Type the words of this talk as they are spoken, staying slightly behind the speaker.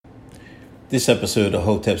This episode of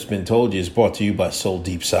Hotep's Been Told You is brought to you by Soul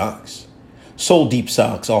Deep Socks. Soul Deep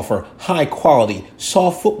Socks offer high-quality,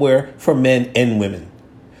 soft footwear for men and women.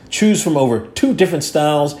 Choose from over 2 different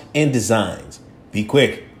styles and designs. Be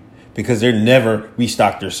quick, because they're never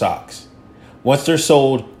restock their socks. Once they're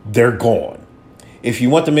sold, they're gone. If you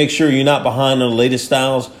want to make sure you're not behind on the latest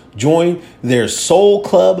styles, join their Soul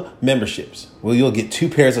Club memberships, where you'll get 2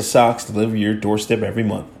 pairs of socks delivered to your doorstep every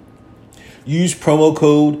month. Use promo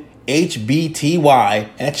code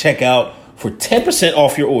HBTY at checkout for 10%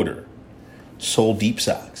 off your order. Soul Deep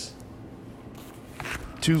Socks.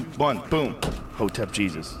 2, 1, boom. Hotep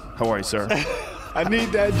Jesus. How are you, sir? I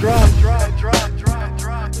need that drop.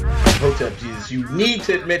 Hotep Jesus, you need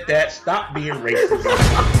to admit that. Stop being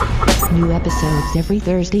racist. New episodes every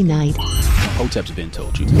Thursday night. Hotep's Been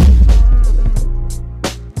Told You.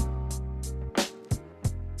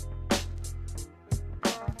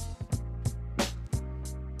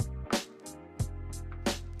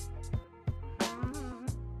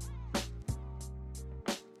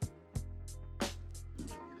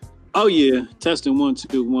 Oh yeah, testing 1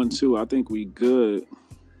 2 1 2. I think we good.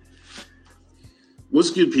 What's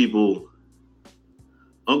good, people?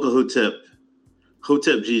 Uncle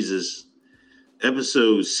Hotep Jesus,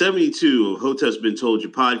 episode 72 of Hotep's Been Told You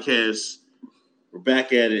podcast. We're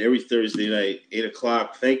back at it every Thursday night, 8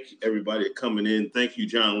 o'clock. Thank everybody for coming in. Thank you,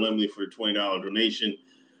 John Lemley, for a $20 donation.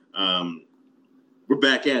 We're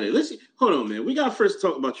back at it. Listen, hold on, man. We got to first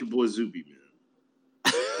talk about your boy Zuby, man.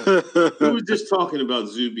 We were just talking about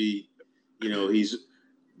Zuby. You know, he's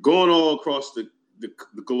going all across the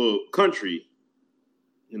globe, country.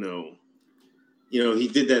 You know, he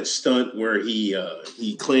did that stunt where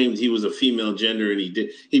he claimed he was a female gender, and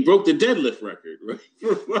he broke the deadlift record, right?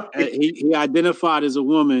 he identified as a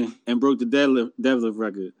woman and broke the deadlift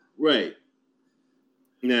record. Right.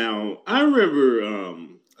 Now, I remember,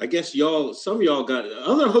 I guess some of y'all got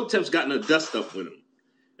other Hoteps got in a dust up with him.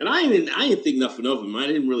 And I didn't think nothing of him. I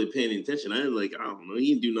didn't really pay any attention. I don't know.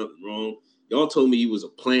 He didn't do nothing wrong. Y'all told me he was a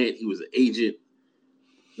plant. He was an agent.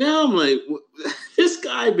 Now I'm like, this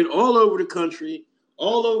guy been all over the country,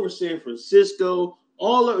 all over San Francisco,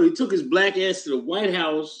 all over. He took his black ass to the White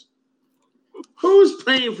House. Who's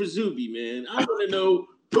paying for Zuby, man? I want to know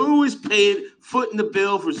who is paying, footing the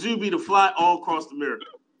bill for Zuby to fly all across America.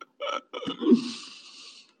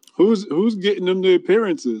 Who's getting them the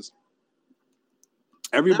appearances?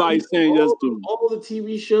 Everybody's saying just all the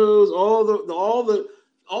TV shows, all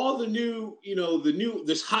the new,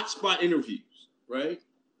 this hotspot interviews, right?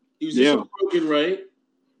 He was just broken, right?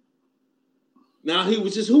 Now who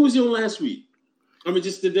was he on last week? I mean,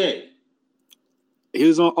 just today. He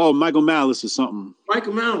was on Michael Malice or something.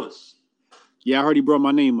 Michael Malice. Yeah, I heard he brought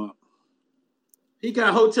my name up. He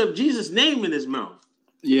got Hotep Jesus' name in his mouth.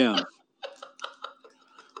 Yeah.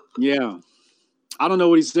 Yeah. I don't know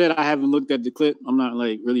what he said. I haven't looked at the clip. I'm not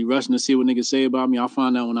really rushing to see what niggas say about me. I'll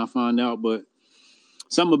find out when I find out. But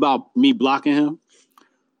something about me blocking him.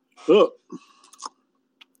 Look,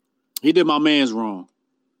 he did my man's wrong.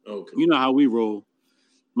 Okay. You know how we roll.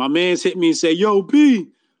 My man's hit me and say, "Yo,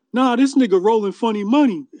 B, nah, this nigga rolling funny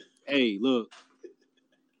money." Hey, look,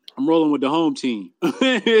 I'm rolling with the home team.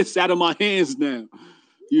 It's out of my hands now.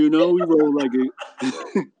 You know, we roll like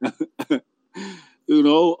it.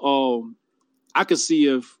 I could see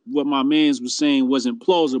if what my mans was saying wasn't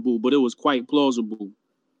plausible, but it was quite plausible.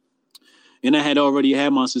 And I had already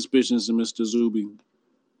had my suspicions of Mr. Zuby.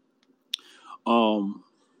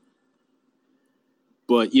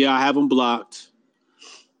 But yeah, I have him blocked.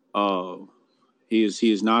 He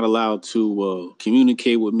is not allowed to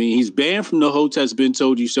communicate with me. He's banned from the Hotep's Been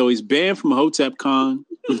Told You show. He's banned from HotepCon.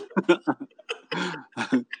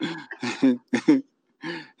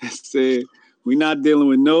 Said, we're not dealing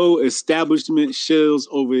with no establishment shills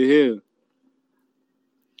over here.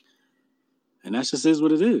 And that just is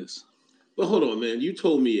what it is. But hold on, man. You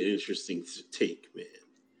told me an interesting take, man.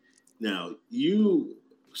 Now, you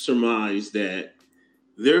surmise that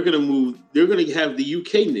they're going to have the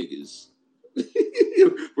UK niggas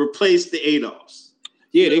replace the ADOS.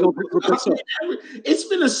 Yeah, they're going to replace it. It's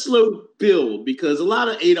been a slow build because a lot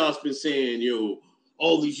of ADOS been saying,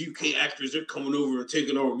 all these UK actors, they're coming over and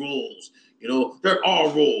taking our roles. They're our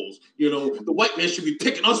roles. The white man should be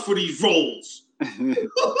picking us for these roles.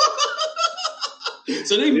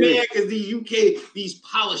 So they mad because these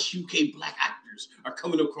polished UK black actors are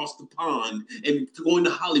coming across the pond and going to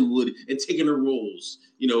Hollywood and taking their roles.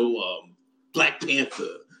 Black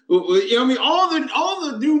Panther. All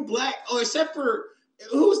the new black, except for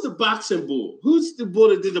who's the boxing bull? Who's the bull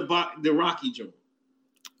that did the Rocky joint?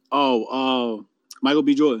 Michael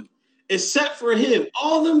B. Jordan. except for him.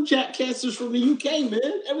 All them jackcassers from the UK,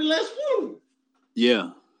 man. Every last one.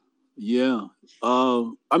 Yeah.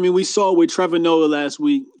 I mean, we saw with Trevor Noah last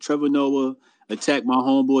week. Trevor Noah attacked my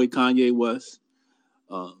homeboy Kanye West,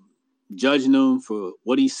 judging him for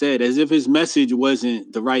what he said, as if his message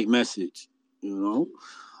wasn't the right message. You know,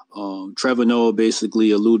 Trevor Noah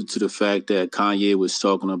basically alluded to the fact that Kanye was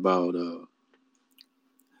talking about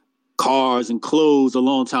cars and clothes a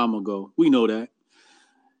long time ago. We know that.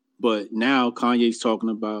 But now Kanye's talking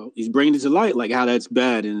about, he's bringing it to light, like how that's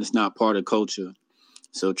bad and it's not part of culture.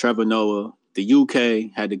 So Trevor Noah, the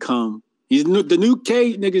UK had to come. The new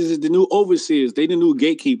K niggas is the new overseers. They the new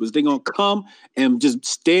gatekeepers. They gonna come and just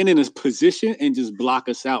stand in a position and just block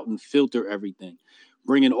us out and filter everything.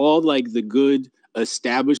 Bringing all like the good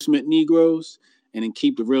establishment Negroes and then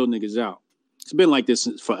keep the real niggas out. It's been like this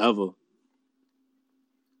since forever.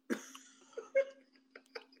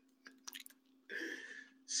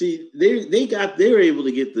 See, they were able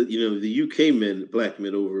to get the UK men, black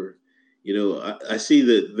men over. You know, I see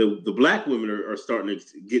that the black women are starting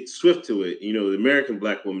to get swift to it. You know, the American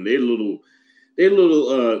black women, they're a little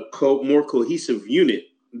more cohesive unit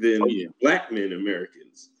than black men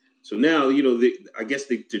Americans. So now, you know, I guess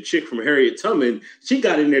the chick from Harriet Tubman, she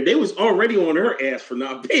got in there. They was already on her ass for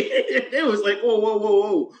not being. They was like,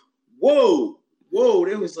 whoa.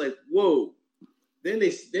 They was like, whoa. Then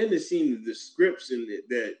they seen the scripts and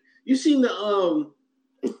that. You seen the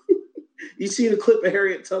you seen a clip of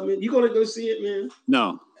Harriet Tubman? You gonna go see it, man?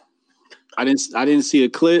 No, I didn't see a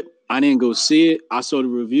clip. I didn't go see it. I saw the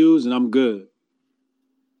reviews and I'm good.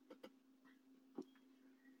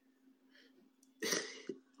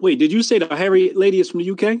 Wait, did you say the Harriet lady is from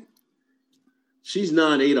the UK? She's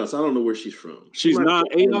non-ADOS. I don't know where she's from. She's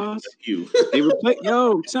non-ADOS?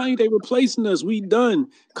 I'm telling you, they replacing us. We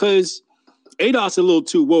done. Because ADOS a little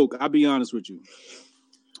too woke. I'll be honest with you.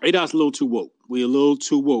 ADOS a little too woke. We a little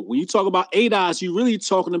too woke. When you talk about ADOS, you're really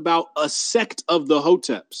talking about a sect of the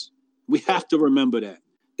Hoteps. We have to remember that.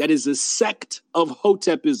 That is a sect of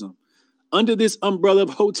Hotepism. Under this umbrella of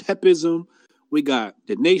Hotepism, we got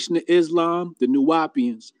the Nation of Islam, the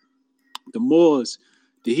Nuwapians, the Moors,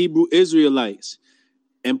 the Hebrew Israelites.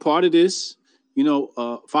 And part of this,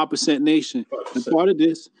 5% Nation. 5%. And part of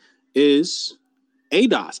this is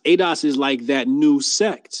ADOS. ADOS is like that new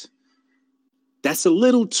sect. That's a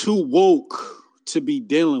little too woke to be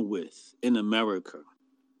dealing with in America.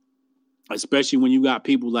 Especially when you got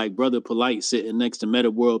people like Brother Polite sitting next to Meta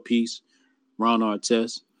World Peace, Ron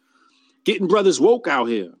Artest, getting brothers woke out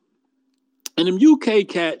here. And them UK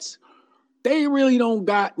cats, they really don't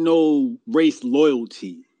got no race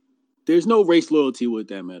loyalty. There's no race loyalty with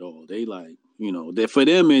them at all. They like, for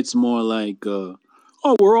them, it's more like, we're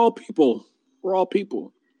all people. We're all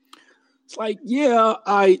people. It's like, yeah,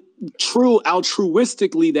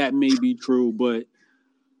 altruistically that may be true, but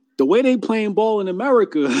the way they playing ball in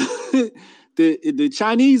America, the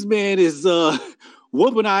Chinese man is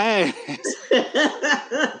whooping our ass.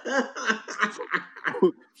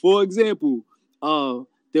 For example,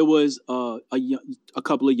 there was a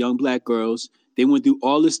couple of young black girls. They went through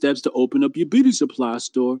all the steps to open up your beauty supply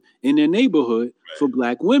store in their neighborhood for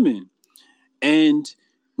black women. And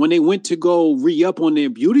when they went to go re-up on their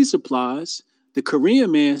beauty supplies, the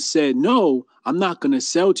Korean man said, no, I'm not going to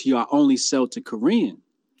sell to you. I only sell to Korean.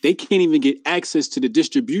 They can't even get access to the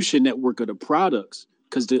distribution network of the products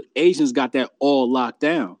because the Asians got that all locked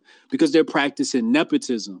down because they're practicing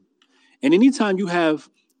nepotism. And anytime you have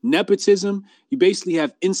nepotism, you basically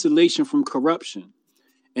have insulation from corruption.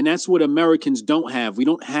 And that's what Americans don't have. We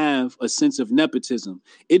don't have a sense of nepotism.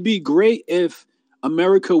 It'd be great if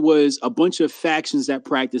America was a bunch of factions that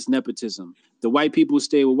practice nepotism. The white people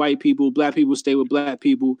stay with white people, black people stay with black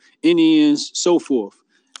people, Indians, so forth.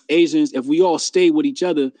 Asians, if we all stay with each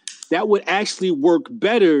other, that would actually work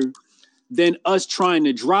better than us trying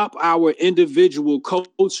to drop our individual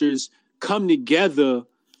cultures, come together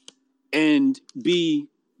and be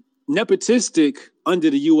nepotistic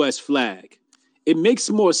under the U.S. flag. It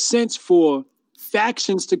makes more sense for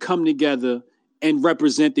factions to come together and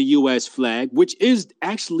represent the U.S. flag, which is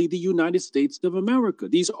actually the United States of America.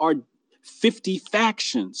 These are 50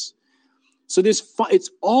 factions. So it's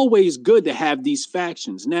always good to have these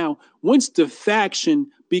factions. Now, once the faction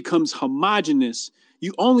becomes homogenous,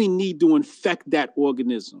 you only need to infect that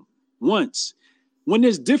organism once. When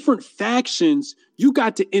there's different factions, you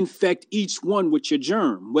got to infect each one with your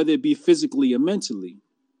germ, whether it be physically or mentally.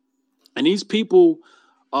 And these people,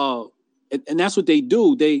 and that's what they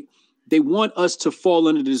do. They want us to fall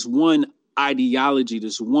under this one ideology,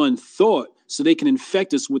 this one thought, so they can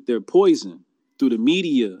infect us with their poison through the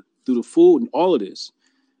media, through the food, and all of this.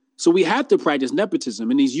 So we have to practice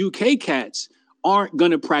nepotism. And these UK cats aren't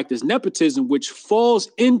going to practice nepotism, which falls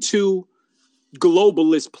into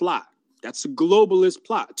globalist plot. That's a globalist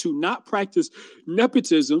plot. To not practice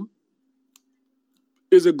nepotism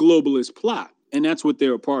is a globalist plot. And that's what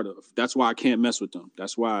they're a part of. That's why I can't mess with them.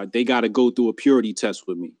 That's why they got to go through a purity test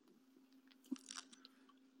with me.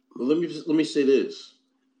 Well, let me say this.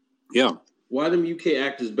 Yeah. Why them UK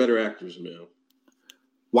actors better actors, man?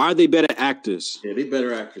 Why are they better actors? Yeah, they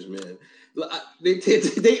better actors, man. They take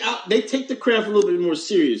the craft a little bit more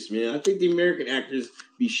serious, man. I think the American actors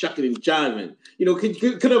be shucking and jiving. You know,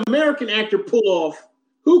 could an American actor pull off?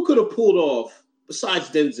 Who could have pulled off besides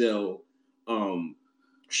Denzel?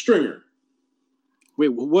 Stringer. Wait,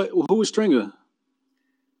 what? Who was Stringer?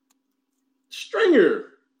 Stringer.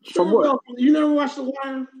 From what? You never watched The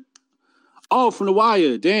Wire? Oh, from The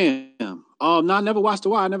Wire. Damn. No, I never watched The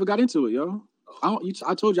Wire. I never got into it, yo.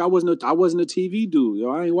 I told you I wasn't a TV dude, yo.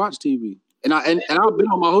 I ain't watch TV, and I've been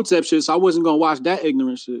on my Hotep shit, so I wasn't gonna watch that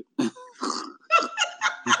ignorant shit. I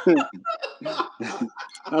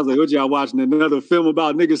was like, what y'all watching? Another film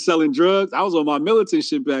about niggas selling drugs? I was on my militant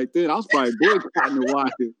shit back then. I was probably boycotting The Wire.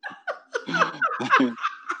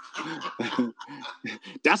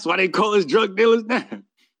 That's why they call us drug dealers now.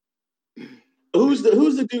 Who's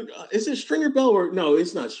the dude? Is it Stringer Bell or no?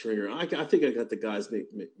 It's not Stringer. I think I got the guy's name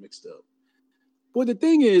mixed up. Well, the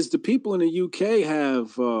thing is, the people in the UK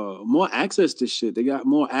have more access to shit. They got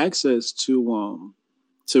more access to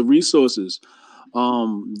resources.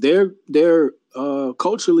 They're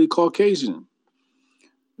culturally Caucasian.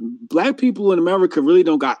 Black people in America really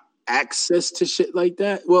don't got access to shit like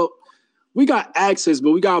that. Well, we got access,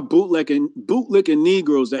 but we got bootlicking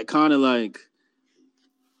Negroes that kind of like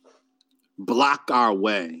block our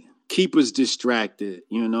way, keep us distracted,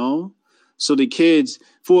 you know? So the kids,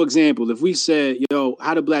 for example, if we said, yo,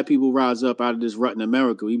 how do black people rise up out of this rut in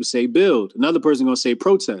America? We would say build. Another person going to say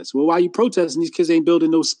protest. Well, why are you protesting? These kids ain't building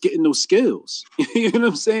getting no skills. You know what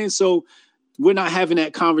I'm saying? So we're not having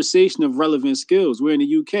that conversation of relevant skills. We're in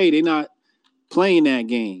the UK. They're not playing that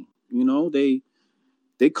game. You know, they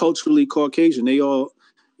culturally Caucasian. They all,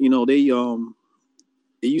 you know,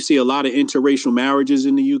 you see a lot of interracial marriages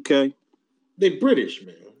in the UK. They British,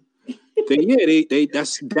 man.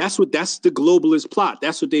 That's the globalist plot.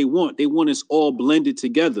 That's what they want. They want us all blended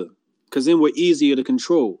together because then we're easier to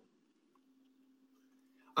control.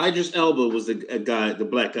 Idris Elba was the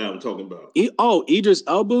black guy I'm talking about. Idris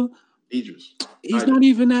Elba? Idris. He's not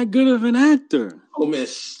even that good of an actor. Oh, man,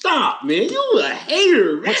 stop, man. You a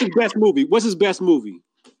hater, man. What's his best movie?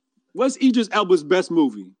 What's Idris Elba's best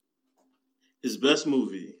movie? His best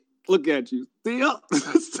movie. Look at you. Yup.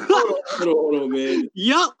 Hold on, man.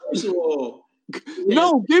 Yup. First of all,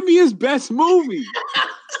 no, give me his best movie.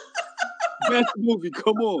 Best movie,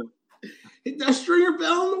 come on. That Stringer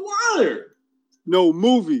Bell on The Wire. No,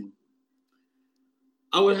 movie.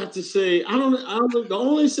 I would have to say, I don't know. The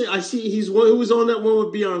only say I see he's one who was on that one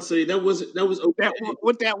with Beyonce. That was okay.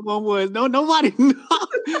 What that one was? No, nobody knows.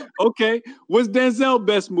 Okay. What's Denzel's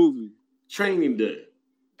best movie? Training Day.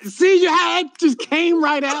 See, your hat just came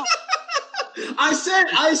right out. I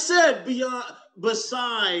said beyond.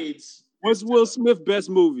 Besides, what's Will Smith's best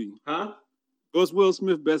movie? Huh? What's Will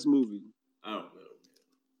Smith's best movie? I don't know.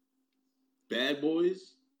 Bad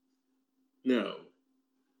Boys? No.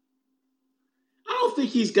 I don't think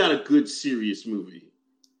he's got a good serious movie,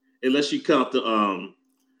 unless you count the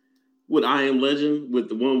with I Am Legend, with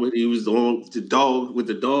the one where he was on the dog with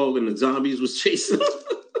the dog and the zombies was chasing him.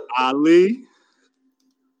 Ali.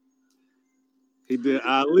 He did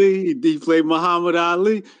Ali. He played Muhammad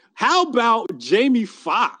Ali. How about Jamie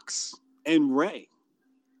Foxx and Ray?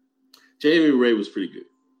 Jamie Ray was pretty good.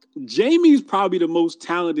 Jamie's probably the most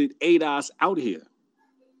talented ADOS out here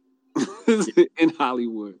in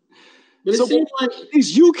Hollywood. But so it seems like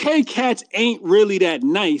these UK cats ain't really that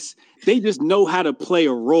nice. They just know how to play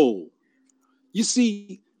a role. You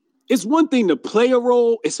see, it's one thing to play a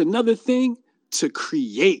role. It's another thing to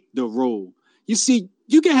create the role. You see,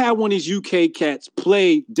 you can have one of these UK cats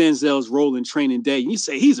play Denzel's role in Training Day, and you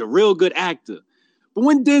say he's a real good actor. But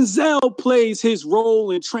when Denzel plays his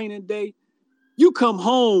role in Training Day, you come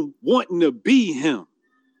home wanting to be him.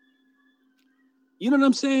 You know what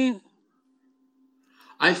I'm saying?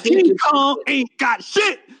 I think King Kong ain't got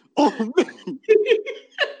shit on me.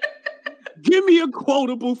 Give me a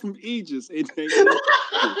quotable from Aegis. It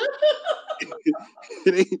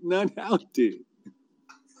ain't none out there.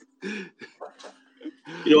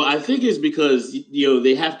 You know, I think it's because, you know,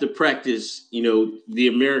 they have to practice, you know, the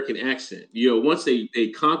American accent. You know, once they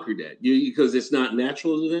conquer that, because it's not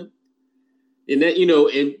natural to them. And that, you know,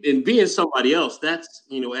 and being somebody else, that's,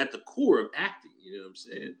 you know, at the core of acting, you know what I'm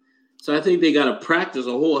saying? So I think they got to practice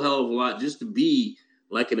a whole hell of a lot just to be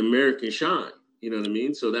like an American Sean. You know what I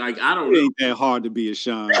mean? So that I don't It know. ain't that hard to be a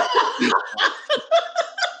Sean.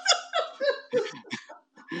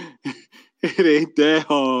 It ain't that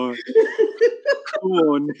hard. Come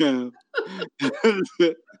on now.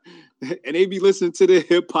 And they be listening to the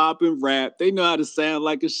hip hop and rap. They know how to sound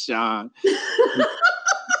like a Sean.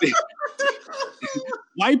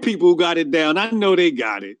 White people got it down. I know they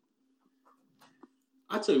got it.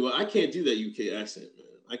 I tell you what, I can't do that UK accent, man.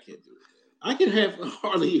 I can't do it. I can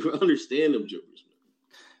hardly even understand them jokers, man.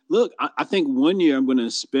 Look, I think one year I'm going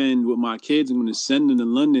to spend with my kids. I'm going to send them to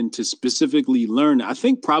London to specifically learn. I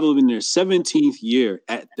think probably in their 17th year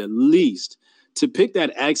at the least to pick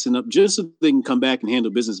that accent up just so they can come back and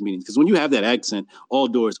handle business meetings. Because when you have that accent, all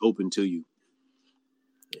doors open to you.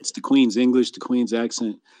 It's the Queen's English, the Queen's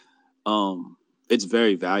accent. It's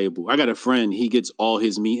very valuable. I got a friend. He gets all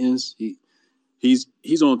his meetings. He's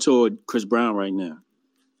on tour with Chris Brown right now.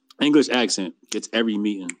 English accent, gets every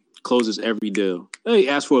meeting, closes every deal. Hey,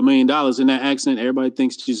 ask for $1 million in that accent. Everybody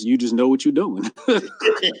thinks you just know what you're doing.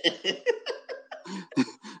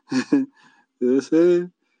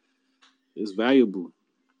 It's valuable.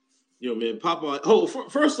 Yo, man, Popeye. Oh,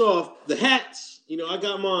 first off, the hats. You know, I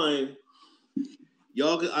got mine.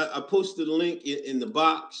 Y'all, I posted a link in the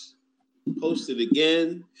box. Posted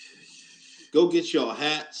again. Go get y'all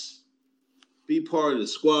hats. Be part of the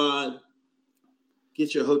squad.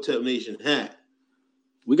 Get your Hotep Nation hat.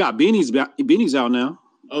 We got beanies out now.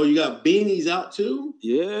 Oh, you got beanies out too?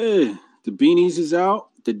 Yeah, the beanies is out.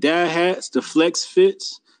 The dad hats, the flex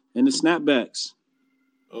fits, and the snapbacks.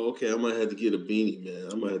 Oh, okay. I might have to get a beanie, man.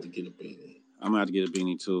 I might have to get a beanie. I'm gonna have to get a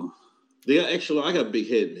beanie too. They got extra. I got a big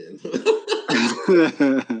head,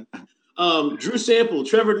 man. Drew Sample,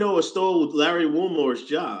 Trevor Noah stole Larry Wilmore's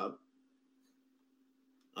job.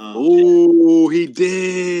 Oh, he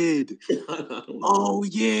did. Oh,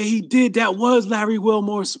 yeah, he did. That was Larry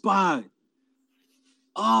Wilmore's spot.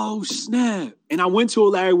 Oh, snap. And I went to a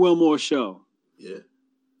Larry Wilmore show. Yeah.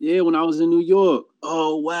 Yeah, when I was in New York.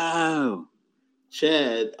 Oh, wow.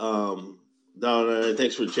 Chad,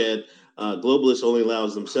 thanks for Chad. Globalists only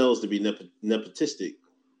allows themselves to be nepotistic.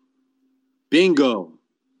 Bingo.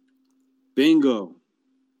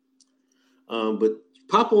 But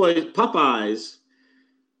Popeyes,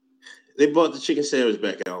 they brought the chicken sandwich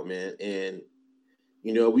back out, man. And,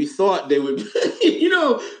 you know, we thought they would, you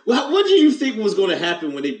know, what do you think was going to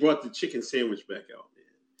happen when they brought the chicken sandwich back out, man?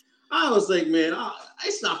 I was like, man,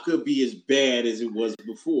 it's not going to be as bad as it was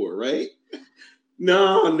before, right?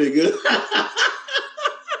 No, nigga.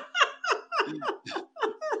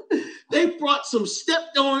 They brought some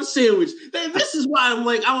stepped-on sandwich. This is why I'm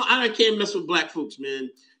like, I can't mess with black folks,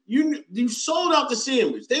 man. You sold out the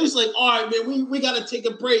sandwich. They was like, all right, man, we got to take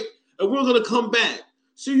a break, and we're going to come back.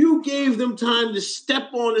 So you gave them time to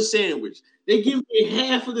step on the sandwich. They give you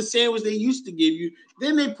half of the sandwich they used to give you.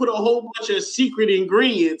 Then they put a whole bunch of secret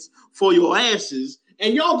ingredients for your asses.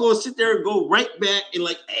 And y'all gonna sit there and go right back and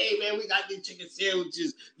like, hey, man, we got these chicken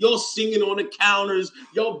sandwiches. Y'all singing on the counters.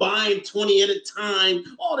 Y'all buying 20 at a time.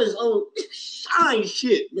 All this shine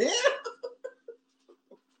shit, man.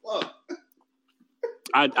 Fuck.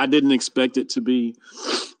 I didn't expect it to be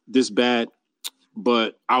this bad,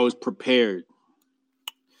 but I was prepared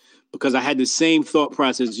because I had the same thought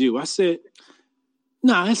process as you. I said,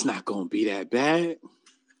 nah, it's not going to be that bad.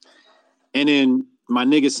 And then my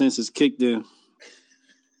nigga senses kicked in.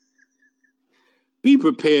 Be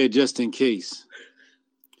prepared just in case.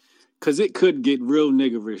 Because it could get real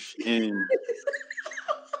niggerish. And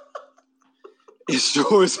it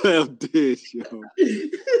sure as hell did, yo.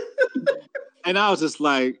 And I was just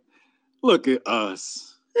like, look at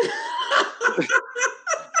us.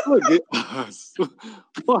 Look at us.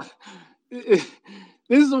 What? This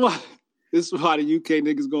is why the UK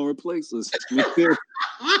niggas gonna replace us.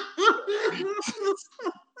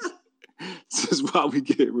 This is why we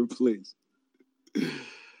get replaced.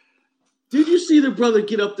 Did you see the brother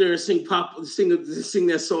get up there and sing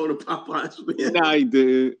that song to Popeyes, man? Nah, he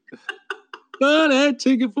did. Buy that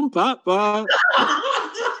ticket from Popeye.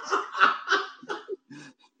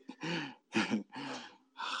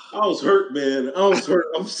 I was hurt, man. I was hurt.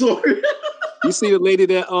 I'm sorry. You see the lady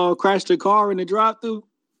that crashed her car in the drive-thru?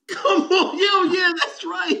 Come on, yo, yeah, that's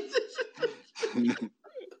right.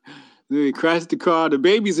 They crashed the car. The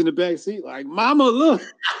baby's in the back seat, like, Mama, look.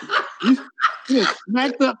 You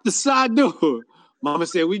smacked up the side door. Mama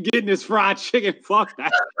said, we getting this fried chicken. Fuck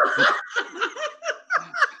that.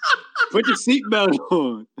 Put your seatbelt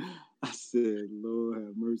on. I said, Lord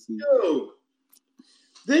have mercy. Yo.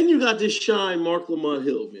 Then you got this shine Mark Lamont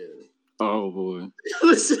Hill, man. Oh, boy.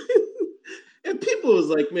 Listen, And people was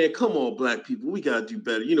like, man, come on, black people, we gotta do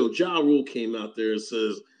better. You know, Ja Rule came out there and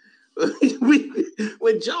says,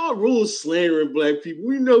 when Ja Rule's slandering black people,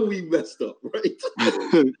 we know we messed up, right?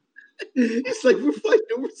 It's like we're fighting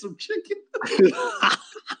over some chicken.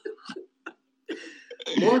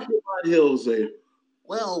 Mark Hill said,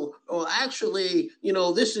 well, actually, you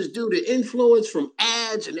know, this is due to influence from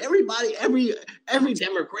ads, and everybody, every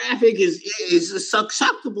demographic is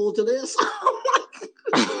susceptible to this.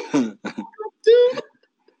 Dude.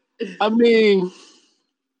 I mean,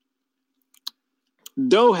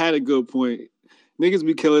 Doe had a good point. Niggas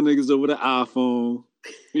be killing niggas over the iPhone.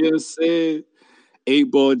 You know what I'm saying?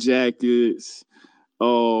 8-ball jackets,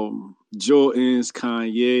 Jordans,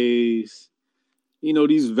 Kanye's, you know,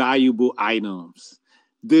 these valuable items.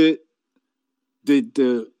 The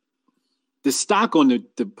stock on the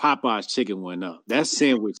Popeyes chicken went up. That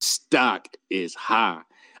sandwich stock is high.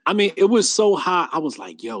 I mean, it was so high. I was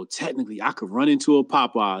like, yo, technically I could run into a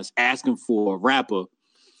Popeyes asking for a wrapper,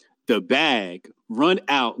 the bag, run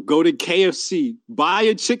out, go to KFC, buy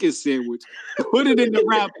a chicken sandwich, put it in the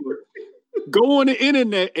wrapper, go on the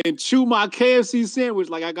internet and chew my KFC sandwich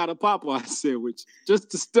like I got a Popeye sandwich just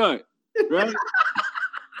to stunt, right?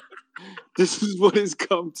 This is what it's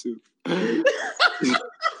come to.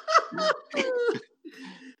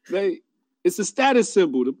 It's a status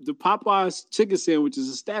symbol. The Popeyes chicken sandwich is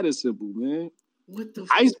a status symbol, man. What the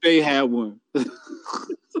Ice Bay had one.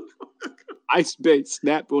 Ice Bay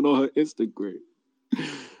snapped on her Instagram.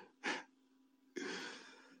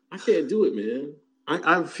 I can't do it, man.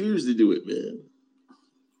 I refuse to do it, man.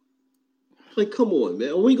 Like, come on,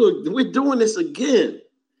 man. We're doing this again.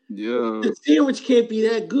 Yeah. The sandwich can't be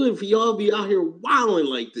that good for y'all to be out here wilding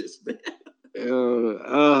like this, man.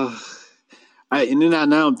 And then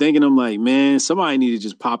now I'm thinking, I'm like, man, somebody need to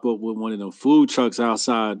just pop up with one of them food trucks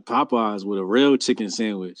outside Popeyes with a real chicken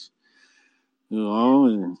sandwich, you know,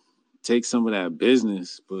 and take some of that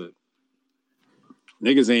business. But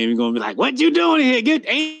niggas ain't even gonna be like, what you doing here?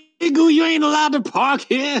 You ain't allowed to park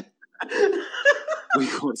here. We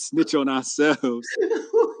gonna snitch on ourselves.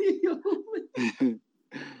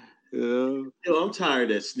 Yeah. Yo, I'm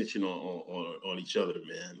tired of that snitching on each other,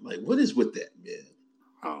 man. Like, what is with that, man?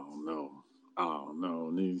 I don't know.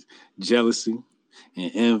 These jealousy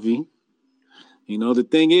and envy. You know, the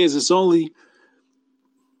thing is, it's only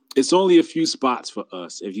a few spots for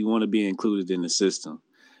us if you want to be included in the system.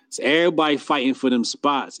 It's everybody fighting for them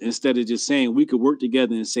spots instead of just saying we could work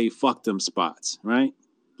together and say fuck them spots, right?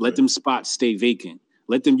 Let them spots stay vacant.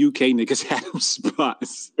 Let them UK niggas have them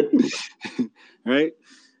spots, right?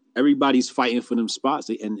 Everybody's fighting for them spots,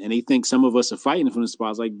 and they think some of us are fighting for them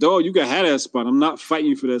spots. Like, dog, you can have that spot. I'm not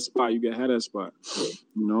fighting for that spot. You can have that spot,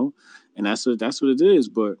 you know. And that's what it is.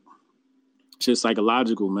 But it's just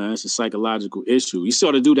psychological, man. It's a psychological issue. You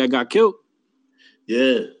saw the dude that got killed.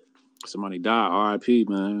 Yeah, somebody died. R.I.P.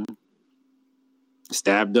 Man,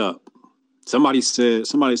 stabbed up. Somebody said,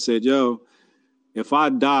 yo, if I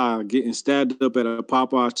die getting stabbed up at a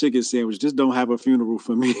Popeye chicken sandwich, just don't have a funeral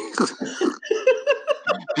for me.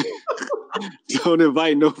 Don't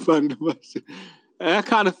invite nobody to my shit. And I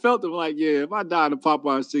kind of felt them like, yeah, if I die in a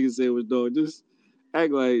Popeyes chicken sandwich, dog, just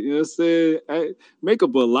act like, you know what I'm saying? Make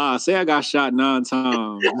up a lie. Say I got shot 9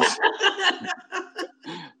 times.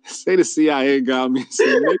 Say the CIA got me.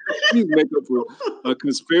 Say, make up a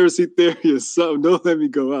conspiracy theory or something. Don't let me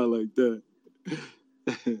go out like that.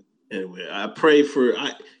 Anyway, I pray for,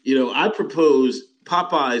 I propose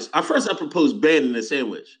Popeyes. First, I proposed banning the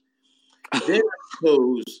sandwich. Then I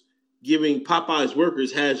propose giving Popeyes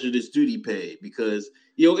workers hazardous duty pay because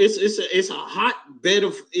it's a hotbed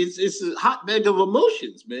of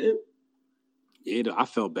emotions, man. Yeah, I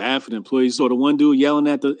felt bad for the employees. So the one dude yelling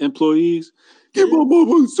at the employees, "Get my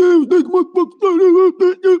motherfucking sandwich,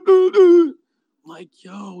 I'm like,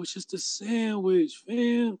 yo, it's just a sandwich,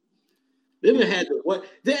 fam." Then it had the what?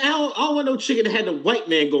 I don't want no chicken that had the white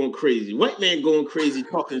man going crazy. White man going crazy,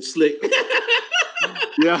 talking slick.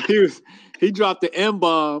 Yeah, he dropped the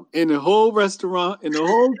M-bomb in the whole restaurant, in the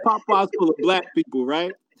whole Popeyes full of black people,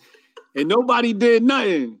 right? And nobody did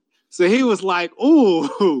nothing. So he was like,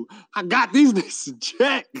 ooh, I got these niggas in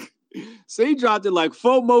check. So he dropped it like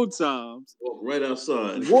 4 more times. Right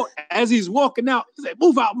outside. As he's walking out, he said,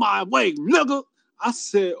 move out my way, nigga. I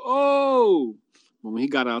said, oh. But when he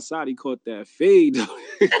got outside, he caught that fade.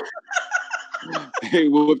 He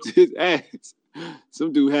whooped his ass.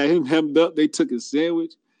 Some dude had him hemmed up. They took his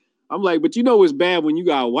sandwich. I'm like, but you know it's bad when you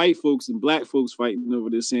got white folks and black folks fighting over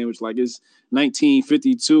this sandwich like it's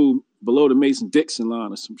 1952 below the Mason-Dixon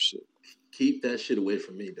line or some shit. Keep that shit away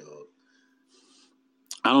from me, dog.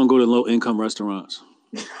 I don't go to low-income restaurants.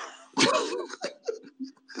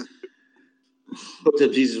 Hooked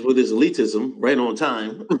up Jesus with his elitism, right on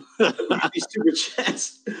time. These super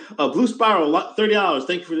chats. Blue Spiral, $30.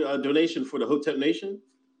 Thank you for the donation for the Hotep Nation.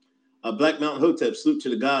 Black Mountain Hotep, salute to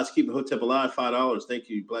the gods, keeping Hotep alive, $5. Thank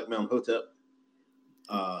you, Black Mountain Hotep.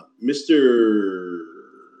 Mr.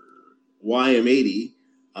 YM80,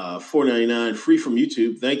 $4.99, free from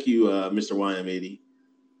YouTube. Thank you, Mr. YM80.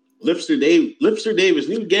 Lipster Davis,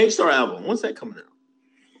 new Gangstar album. When's that coming out?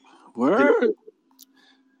 Word.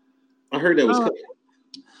 I heard that was coming.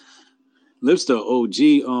 Lipster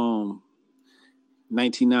OG,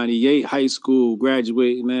 1998 high school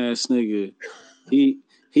graduating ass nigga.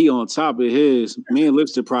 He on top of his. Me and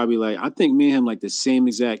Lipster probably I think me and him the same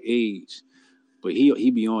exact age, but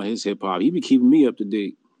he be on his hip hop. He be keeping me up to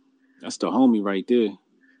date. That's the homie right there.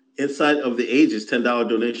 Inside of the Ages, $10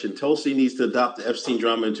 donation. Tulsi needs to adopt the Epstein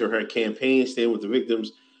drama into her campaign. Stand with the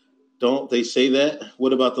victims. Don't they say that?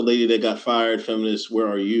 What about the lady that got fired? Feminists, where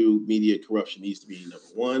are you? Media corruption needs to be number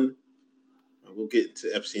one. We'll get to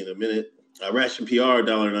Epstein in a minute. Ration PR,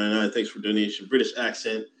 $1.99. Thanks for donation. British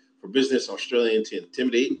accent for business, Australian to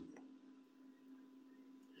intimidate.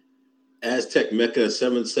 Aztec Mecca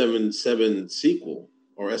 777 sequel,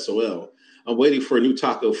 or SOL. I'm waiting for a new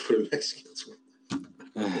taco for the Mexicans.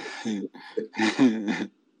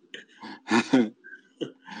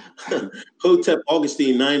 Hotep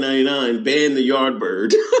Augustine, $9.99. Ban the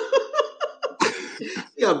Yardbird.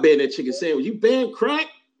 You gotta ban that chicken sandwich. You ban crack?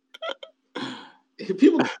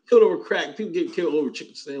 People get killed over crack. People get killed over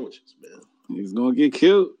chicken sandwiches, man. He's gonna get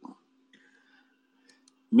killed.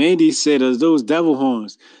 Mandy said, those devil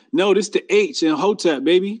horns. No, this the H in Hotep,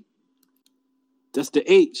 baby. That's the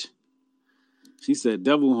H. She said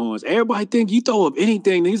devil horns. Everybody think you throw up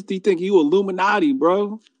anything. They think you Illuminati,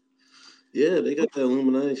 bro. Yeah, they got that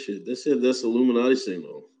Illuminati shit. They said that's Illuminati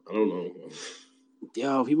signal. I don't know.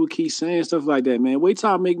 Yo, people keep saying stuff like that, man. Wait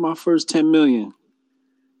till I make my first 10 million.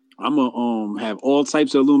 I'm gonna have all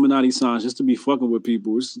types of Illuminati signs just to be fucking with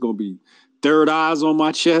people. This is gonna be third eyes on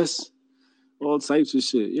my chest, all types of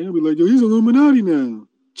shit. Yeah, be like, yo, he's Illuminati now.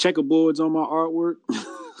 Checkerboards on my artwork.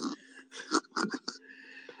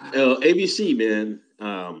 ABC, man.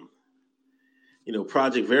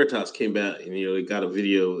 Project Veritas came back and they got a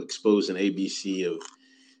video exposing ABC of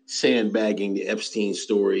sandbagging the Epstein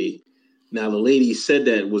story. Now the lady said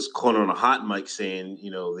that was caught on a hot mic saying,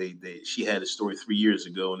 she had a story 3 years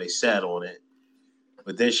ago and they sat on it.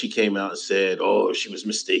 But then she came out and said, oh, she was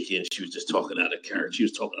mistaken. She was just talking out of character. She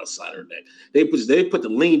was talking outside her neck. They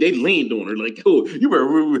leaned on her like, oh, you better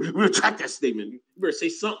retract that statement. You better say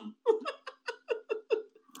something.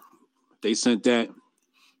 They sent that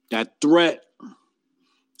threat.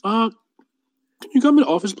 Can you come in the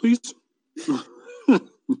office, please?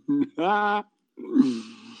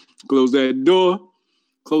 Close that door.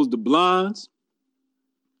 Close the blinds.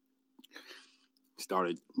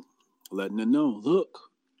 Started letting her know,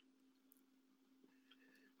 look.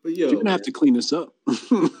 But you're going to have to clean this up.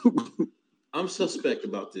 I'm suspect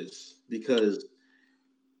about this because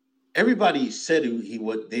everybody said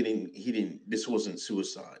this wasn't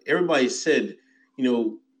suicide. Everybody said,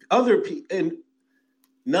 other people, and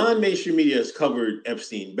non-mainstream media has covered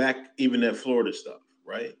Epstein back even at Florida stuff,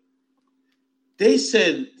 right? They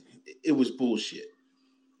said it was bullshit.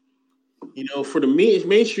 For the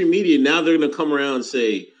mainstream media, now they're going to come around and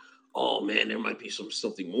say, oh man, there might be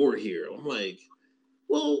something more here. I'm like,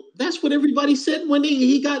 well, that's what everybody said when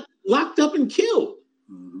he got locked up and killed.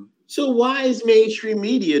 Mm-hmm. So why is mainstream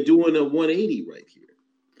media doing a 180 right here?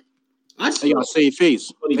 They got to save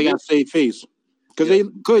face. They got to save face.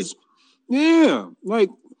 Because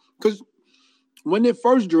when they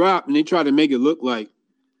first dropped and they tried to make it look like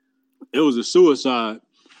it was a suicide,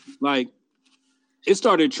 it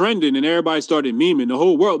started trending and everybody started memeing. The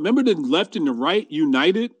whole world. Remember the left and the right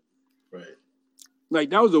united? Right.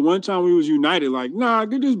 That was the one time we was united. Nah,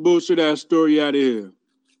 get this bullshit ass story out of here.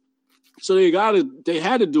 So they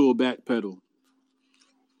had to do a back pedal.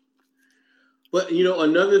 But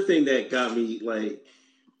another thing that got me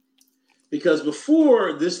because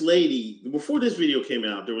before this video came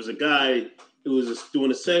out, there was a guy who was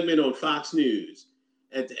doing a segment on Fox News.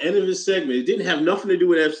 At the end of his segment, it didn't have nothing to do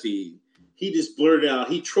with Epstein. He just blurted out,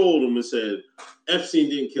 he trolled him and said, Epstein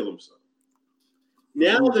didn't kill himself.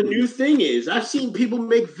 Now the new thing is, I've seen people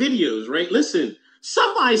make videos, right? Listen,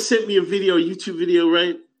 somebody sent me a YouTube video,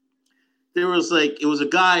 right? There was it was a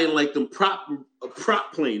guy in the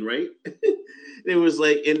prop plane, right? It was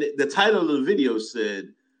and the title of the video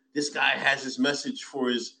said, this guy has his message for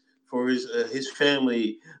his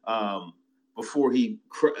family before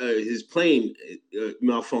his plane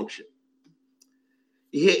malfunctioned.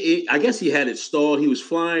 I guess he had it stalled. He was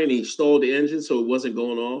flying. He stalled the engine, so it wasn't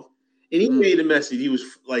going off. And he made a message. He was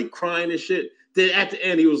like crying and shit. Then at the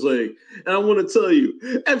end, he was like, and I want to tell you,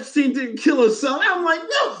 Epstein didn't kill himself. I'm like,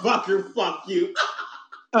 no, fucker, fuck you.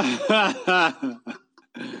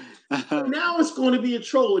 Now it's going to be a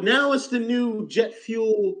troll. Now it's the new jet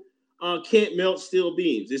fuel can't melt steel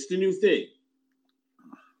beams. It's the new thing.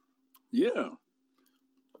 Yeah.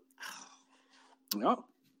 Yeah.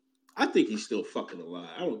 I think he's still fucking alive.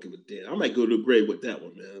 I don't give a damn. I might go to the grave with that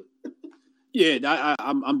one, man. Yeah,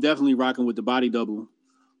 I'm definitely rocking with the body double.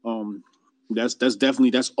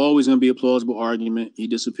 That's always gonna be a plausible argument. He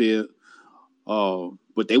disappeared.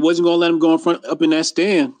 But they wasn't gonna let him go up in that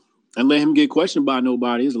stand and let him get questioned by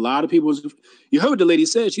nobody. There's a lot of people. You heard what the lady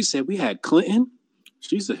said. She said we had Clinton.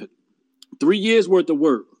 She said 3 years worth of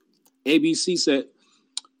work. ABC said,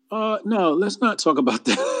 no, let's not talk about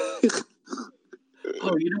that.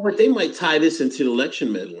 Oh, you know what? They might tie this into the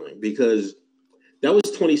election meddling because that was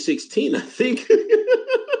 2016, I think.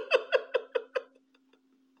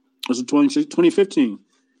 Was it 2015?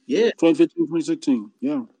 Yeah. 2015, 2016.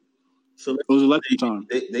 Yeah. So it was election time.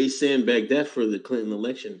 They sandbagged that for the Clinton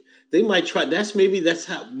election. They might try. That's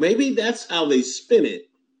how they spin it.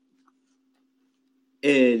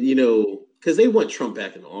 And, you know, because they want Trump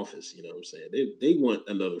back in office, you know what I'm saying? They want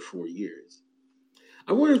another 4 years.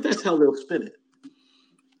 I wonder if that's how they'll spin it.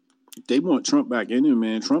 They want Trump back in there,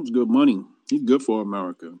 man. Trump's good money. He's good for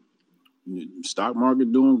America. Stock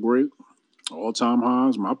market doing great. All-time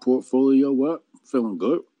highs. My portfolio, what? Feeling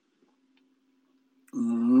good.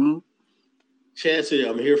 Mm-hmm. Chad said,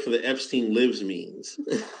 I'm here for the Epstein lives means.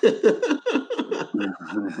 I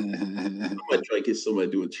might try to get somebody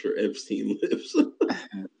to do it for Epstein lives.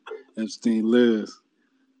 Epstein lives.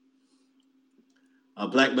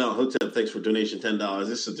 Black Mount Hotep, thanks for donation $10.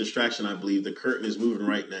 This is a distraction, I believe. The curtain is moving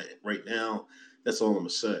right now. That's all I'm going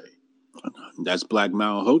to say. That's Black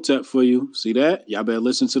Mount Hotep for you. See that? Y'all better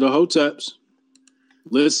listen to the Hoteps.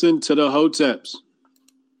 Listen to the Hoteps.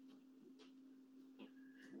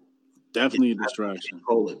 Definitely a distraction.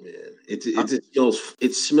 Hold it, man.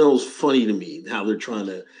 It smells funny to me how they're trying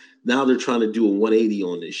to do a 180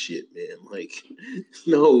 on this shit, man. Like,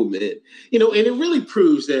 no, man. You know, and it really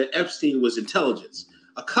proves that Epstein was intelligence.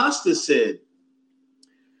 Acosta said,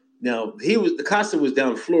 now Acosta was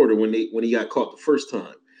down in Florida when he got caught the first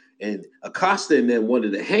time, and Acosta and them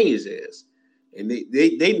wanted to hang his ass, and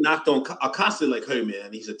they knocked on Acosta like, hey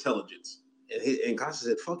man, he's intelligence, and Acosta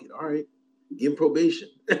said, fuck it, all right, give him probation,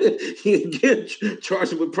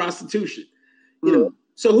 charge him with prostitution, you know.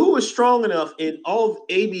 So who was strong enough in all of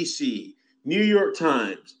ABC, New York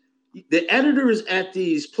Times, the editors at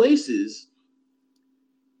these places?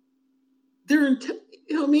 They're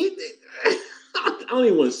you know what I mean? I don't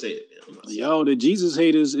even want to say it, man. Yo, the Jesus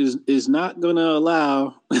haters is not gonna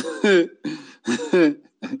allow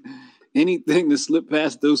anything to slip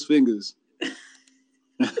past those fingers.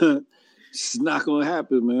 It's not gonna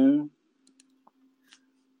happen, man.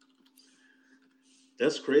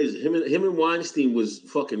 That's crazy. Him and Weinstein was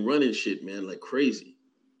fucking running shit, man, like crazy.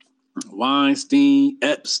 Weinstein,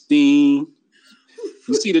 Epstein.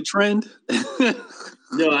 You see the trend?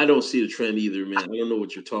 No, I don't see the trend either, man. I don't know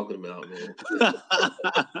what you're talking about, man.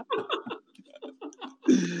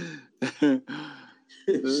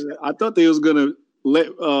 I thought they was gonna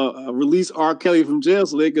release R. Kelly from jail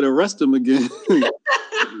so they could arrest him again,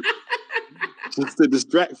 just to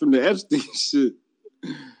distract from the Epstein shit.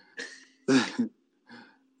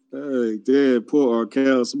 Hey, damn, poor R.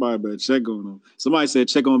 Kelly. Somebody better check on him. Somebody said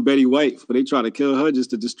check on Betty White, but they try to kill her just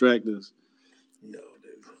to distract us. No,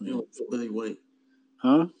 dude. You know, Betty White.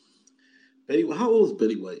 Huh? How old is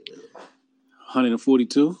Betty White, man?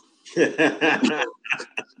 142.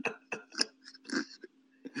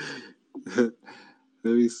 Let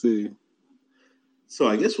me see. So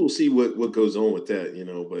I guess we'll see what goes on with that, you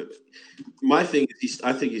know. But my thing is,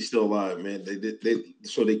 I think he's still alive, man. They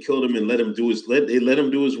killed him and let him do his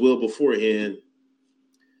will beforehand.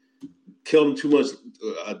 Killed him too much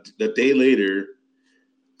a day later,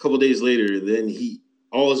 a couple of days later, and then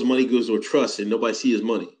all his money goes to a trust and nobody see his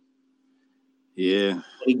money. Yeah,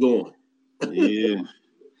 money gone. Yeah.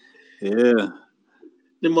 The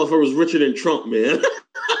motherfucker was richer than Trump, man.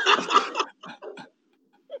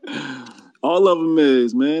 All of them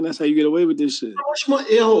is, man. That's how you get away with this shit. How much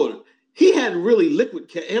money? Hold on. He had really liquid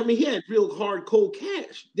cash. I mean, he had real hard, cold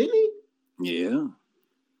cash, didn't he? Yeah.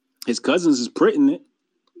 His cousins is printing it.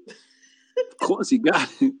 Of course he got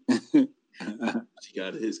it. He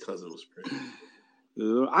got it. His cousin was printing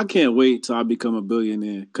it. I can't wait till I become a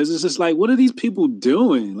billionaire. Because it's just like, what are these people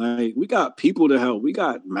doing? Like, we got people to help. We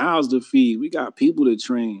got mouths to feed. We got people to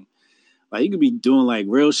train. Like, you could be doing, like,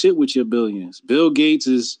 real shit with your billions. Bill Gates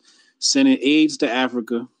is sending AIDS to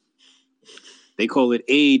Africa. They call it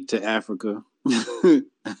aid to Africa.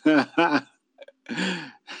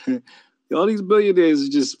 All these billionaires are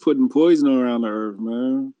just putting poison around the earth,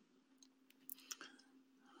 man.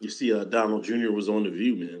 You see, Donald Jr. was on The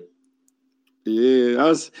View, man.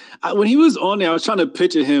 Yeah, when he was on there, I was trying to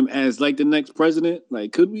picture him as like the next president.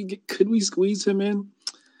 Like, could we squeeze him in?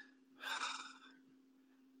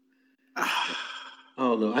 I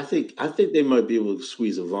don't know. I think they might be able to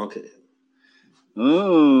squeeze Ivanka in.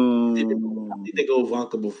 Oh, I think they go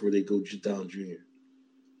Ivanka before they go Don Jr.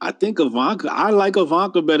 I think Ivanka. I like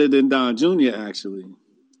Ivanka better than Don Jr. actually,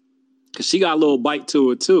 because she got a little bite to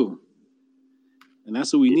her too, and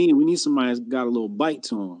that's what we need. We need somebody that's got a little bite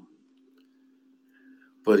to him.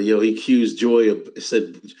 But he accused Joy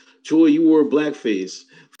said, Joy, you wore blackface.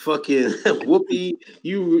 Fucking Whoopi,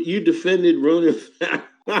 you defended Ronan.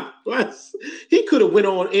 He could have went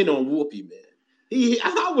in on Whoopi, man.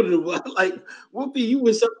 I would have like Whoopi. You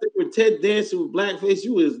was up there with Ted Danson with blackface.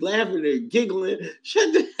 You was laughing and giggling.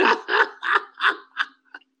 Shut the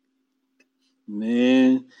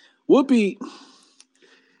man. Whoopi.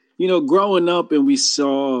 Growing up and we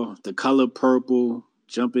saw The Color Purple,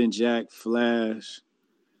 Jumpin' Jack Flash.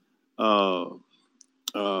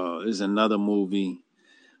 There's another movie,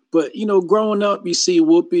 but growing up, you see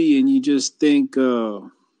Whoopi and you just think.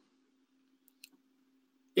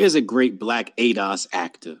 Is a great black ADOS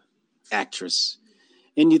actress.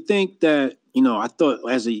 And you think that, I thought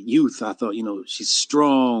as a youth, she's a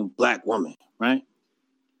strong black woman, right?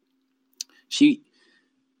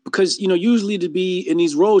 Because usually to be in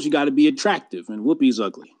these roles, you got to be attractive, and Whoopi's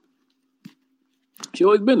ugly. She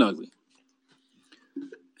always been ugly.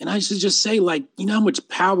 And I used to just say, like, how much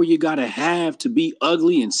power you got to have to be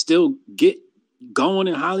ugly and still get going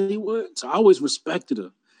in Hollywood? So I always respected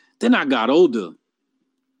her. Then I got older.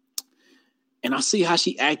 And I see how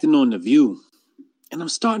she acting on The View. And I'm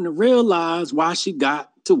starting to realize why she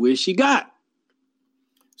got to where she got.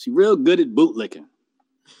 She real good at bootlicking.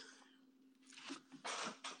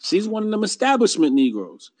 She's one of them establishment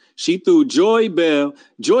Negroes. She threw Joy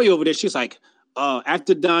over there. She's like,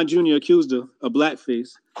 after Don Jr. accused her of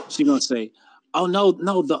blackface, she gonna say, oh, no,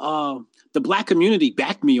 the black community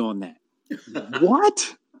backed me on that.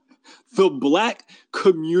 What? The black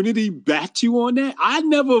community backed you on that? I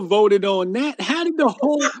never voted on that. How did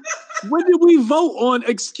when did we vote on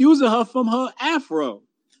excusing her from her afro?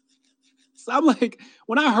 So I'm like,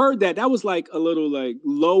 when I heard that was like a little like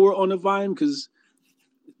lower on the volume because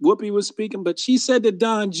Whoopi was speaking, but she said that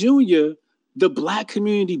Don Jr., the black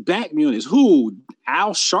community backed me on this. Who?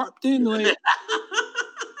 Al Sharpton? Like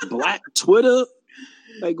Black Twitter?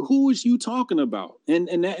 Like, who is you talking about?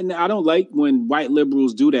 And I don't like when white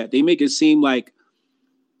liberals do that. They make it seem like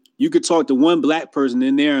you could talk to one black person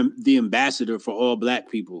and they're the ambassador for all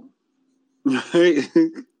black people. Right?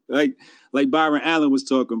 like Byron Allen was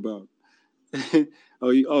talking about.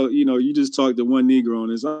 You just talked to one Negro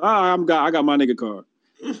and it's like, I got my nigga card.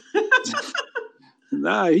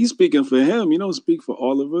 Nah, he's speaking for him. You don't speak for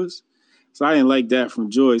all of us. So I didn't like that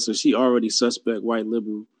from Joy. So she already suspect white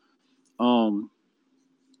liberal.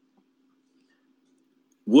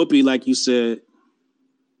 Whoopi, like you said,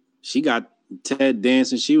 she got Ted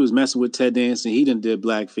Danson. She was messing with Ted Danson. He done did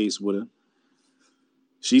blackface with her.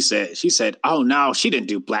 She said, oh, no, she didn't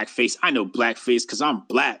do blackface. I know blackface because I'm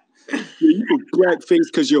black. You know blackface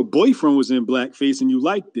because your boyfriend was in blackface and you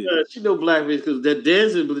liked it. She know blackface because that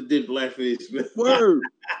Danson did blackface. Word.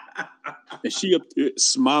 And she up there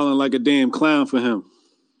smiling like a damn clown for him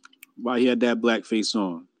while he had that blackface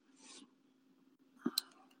on.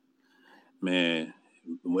 Man,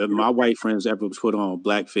 when my white friends ever put on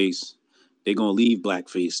blackface, they're going to leave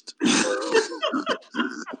blackfaced.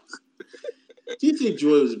 Do you think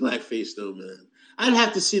Joy was blackface though, man? I'd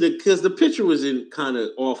have to see because the picture was in kind of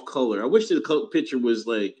off color. I wish the picture was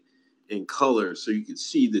like in color so you could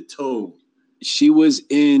see the tone. She was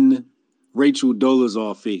in Rachel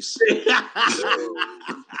Dolezal face.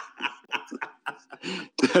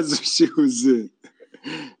 That's what she was in.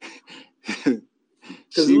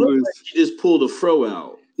 Because it looked like she just pulled a fro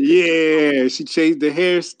out. Yeah, she changed the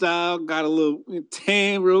hairstyle, got a little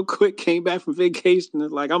tan real quick, came back from vacation.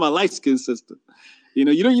 It's like, I'm a light-skinned sister. You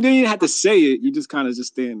don't even have to say it. You just kind of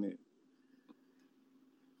just stand there.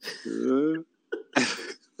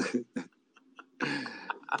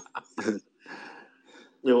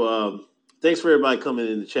 Thanks for everybody coming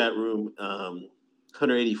in the chat room.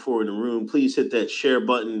 184 in the room. Please hit that share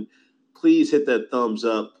button. Please hit that thumbs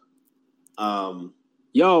up.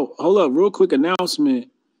 Yo, hold up. Real quick announcement.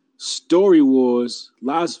 Story Wars,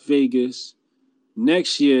 Las Vegas,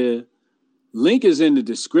 next year. Link is in the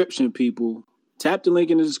description, people. Tap the link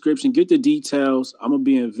in the description. Get the details. I'm gonna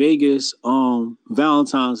be in Vegas on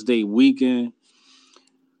Valentine's Day weekend.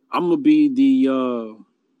 I'm gonna be the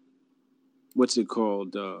what's it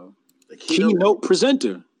called? The keynote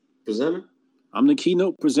presenter. Presenter? I'm the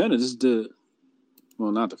keynote presenter. This is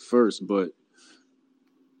not the first, but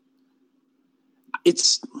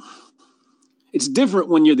it's different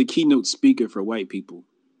when you're the keynote speaker for white people.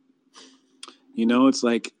 You know, it's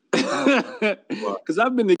like because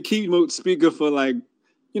I've been the keynote speaker for an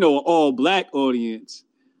all black audience,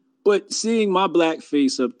 but seeing my black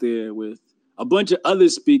face up there with a bunch of other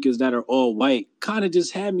speakers that are all white kind of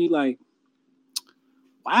just had me like,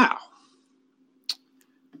 wow,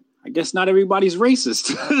 I guess not everybody's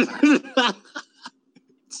racist.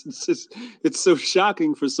 It's so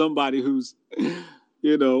shocking for somebody who's,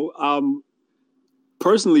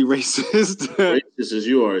 personally racist. Racist as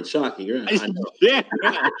you are, it's shocking, right? I know. Yeah.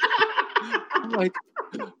 I'm like,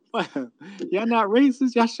 wow, y'all not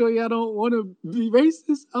racist? Y'all sure y'all don't want to be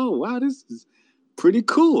racist? Oh, wow, this is pretty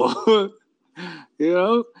cool.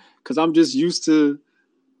 Because I'm just used to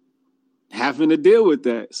having to deal with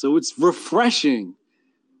that. So it's refreshing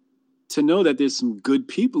to know that there's some good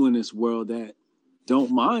people in this world that don't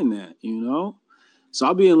mind that, So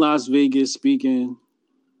I'll be in Las Vegas speaking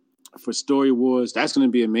for Story Wars. That's going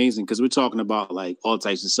to be amazing because we're talking about like all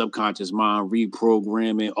types of subconscious mind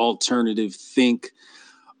reprogramming, alternative think,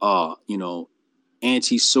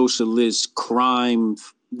 anti-socialist crime,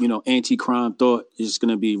 anti-crime thought. Is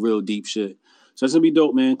going to be real deep shit. So it's going to be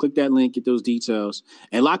dope, man. Click that link, get those details,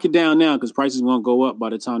 and lock it down now because prices going to go up by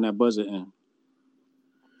the time that buzzer ends.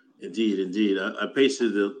 Indeed. I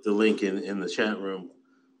pasted the link in the chat room.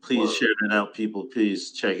 Please share that out, people.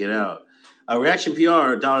 Please check it out. Reaction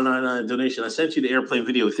PR, $1.99 donation. I sent you the airplane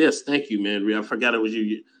video. Yes, thank you, man. I forgot it was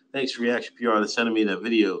you. Thanks, Reaction PR, for sending me that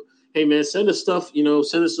video. Hey, man, send us stuff, send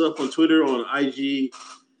us stuff on Twitter, on IG,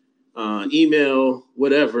 email,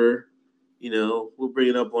 whatever. We'll bring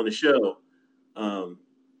it up on the show.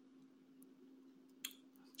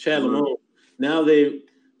 Chad Lamone, now they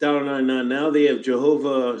 $1.99. Now they have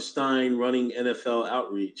Jehovah Stein running NFL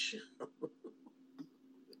outreach.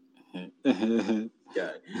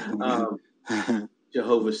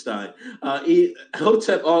 Jehovah Stein.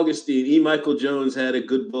 Hotep Augustine, E. Michael Jones had a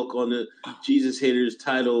good book on the Jesus haters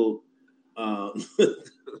titled The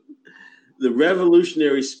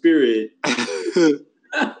Revolutionary Spirit.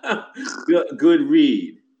 Good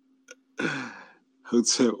read.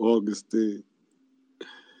 Hotep Augustine.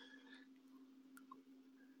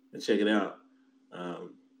 Check it out.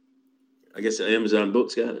 I guess Amazon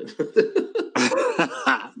Books got it.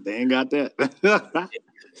 They ain't got that. I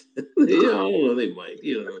don't know. They might.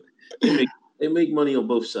 They make money on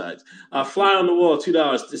both sides. Fly on the wall,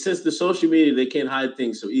 $2. Since the social media, they can't hide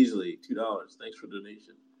things so easily. $2. Thanks for the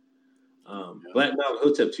donation. Black Mountain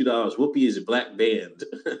Hotep, $2. Whoopi is a black band.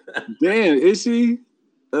 Damn, is she?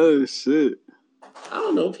 Oh shit. I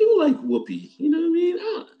don't know. People like Whoopi. You know what I mean?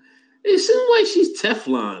 It seems like she's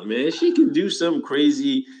Teflon, man. She can do something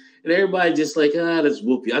crazy, and everybody just like, that's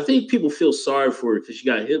Whoopi. I think people feel sorry for her because she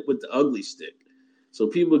got hit with the ugly stick. So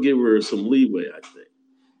people give her some leeway, I think.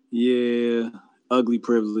 Yeah, ugly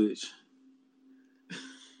privilege.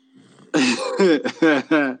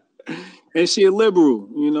 And she a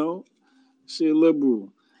liberal, She a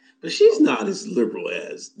liberal. But she's not as liberal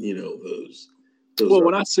as, those. Well,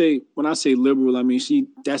 when I say liberal, I mean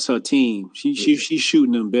that's her team. She's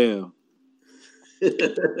shooting them bail.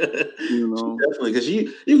 Definitely, because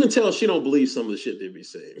you can tell she don't believe some of the shit they be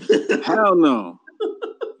saying. Hell no.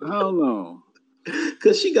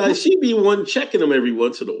 Because she be one checking them every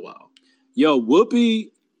once in a while. Yo,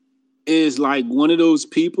 Whoopi is like one of those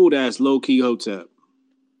people that's low key Hotep.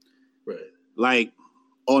 Right. Like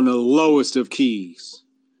on the lowest of keys.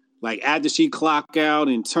 Like after she clock out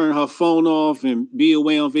and turn her phone off and be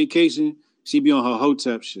away on vacation, she be on her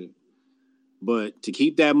Hotep shit. But to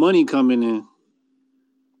keep that money coming in,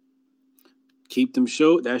 keep them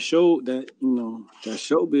that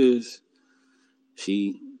showbiz,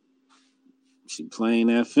 she playing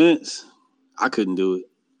that fence. I couldn't do it.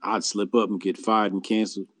 I'd slip up and get fired and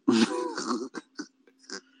canceled.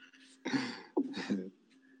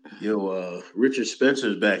 Yo, Richard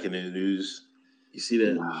Spencer's back in the news. You see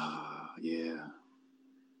that? Yeah.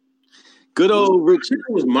 Good old Richard.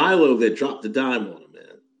 It was Milo that dropped the dime on him,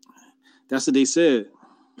 man. That's what they said.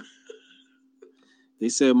 They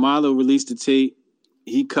said Milo released the tape.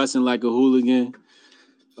 He cussing like a hooligan.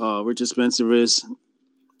 Richard Spencer is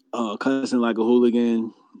cussing like a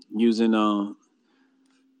hooligan, using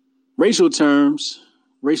racial terms,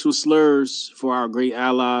 racial slurs for our great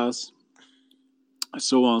allies,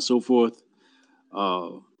 so on and so forth.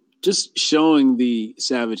 just showing the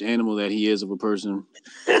savage animal that he is of a person.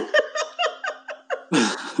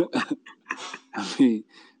 I mean,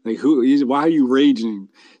 like, why are you raging?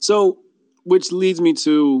 So, which leads me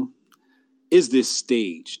to, is this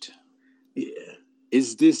staged? Yeah.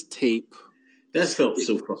 Is this tape? That felt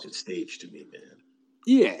so fucking staged to me, man.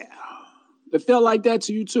 Yeah. It felt like that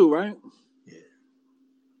to you too, right? Yeah.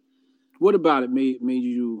 What about it made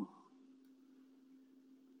you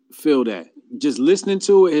feel that? Just listening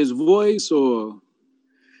to it, his voice, or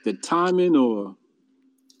the timing, or?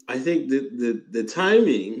 I think the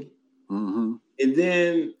timing, and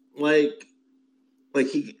then like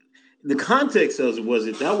the context of it was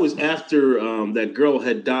that was after that girl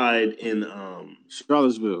had died in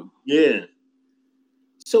Charlottesville. Yeah.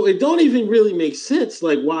 So it don't even really make sense,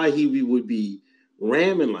 like why he would be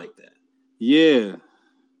ramming like that. Yeah.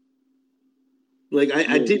 Like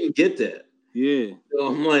I didn't get that. Yeah. So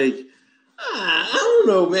I'm like, I don't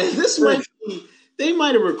know, man. This might be. They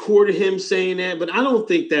might have recorded him saying that, but I don't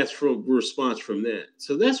think that's from response from that.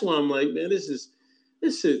 So that's why I'm like, man, this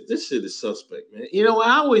shit is suspect, man. You know,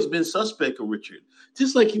 I always been suspect of Richard.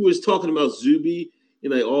 Just like he was talking about Zuby,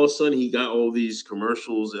 and like all of a sudden he got all these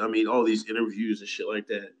commercials. I mean, all these interviews and shit like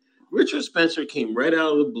that. Richard Spencer came right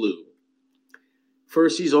out of the blue.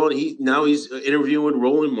 First now he's interviewing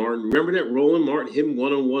Roland Martin. Remember that Roland Martin, him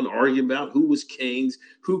one-on-one arguing about who was kings,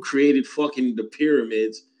 who created fucking the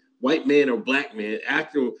pyramids, white man or black man,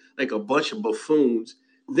 acting like a bunch of buffoons.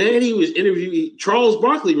 Then he was interviewing Charles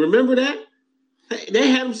Barkley. Remember that? They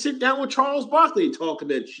had him sit down with Charles Barkley talking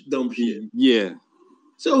that dumb shit. Yeah.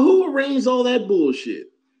 So who arranged all that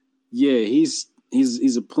bullshit? Yeah, he's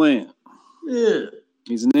a plant. Yeah.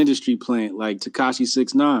 He's an industry plant like Tekashi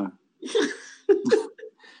 6ix9ine.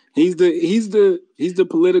 He's the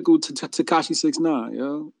political Tekashi 6ix9ine,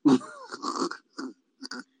 yo.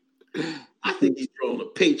 I think he's throwing a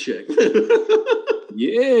paycheck.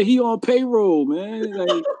 Yeah, he on payroll, man.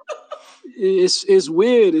 Like, it's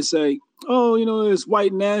weird. It's like, oh, you know, it's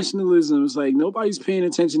white nationalism. It's like nobody's paying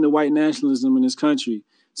attention to white nationalism in this country.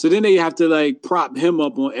 So then they have to like prop him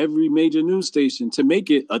up on every major news station to make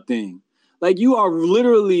it a thing. Like you are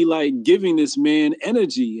literally like giving this man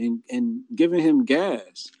energy and giving him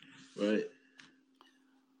gas. Right.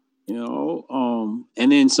 You know,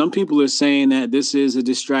 and then some people are saying that this is a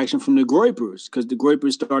distraction from the Groypers because the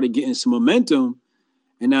Groypers started getting some momentum,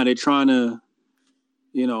 and now they're trying to,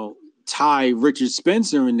 you know, tie Richard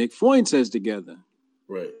Spencer and Nick Fuentes together.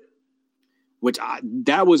 Right.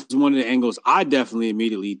 That was one of the angles I definitely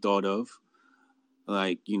immediately thought of,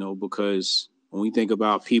 like, you know, because when we think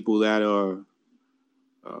about people that are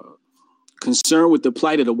concerned with the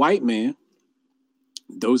plight of the white man,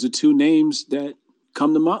 those are two names that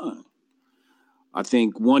come to mind. I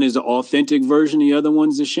think one is the authentic version, the other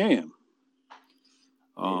one's a sham.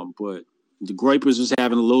 But the Groypers was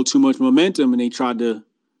having a little too much momentum, and they tried to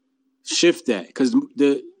shift that because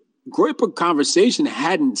the Groyper conversation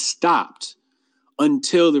hadn't stopped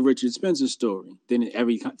until the Richard Spencer story. Then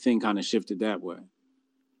everything kind of shifted that way.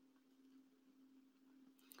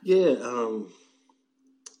 Yeah,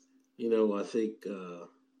 you know, I think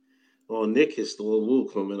on Nick is the will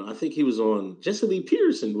come in. I think he was on Jesse Lee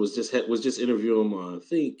Peterson was just interviewing him on, I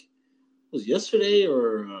think it was yesterday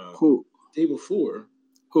or who day before.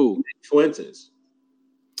 Who? Nick Fuentes.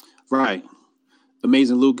 Right.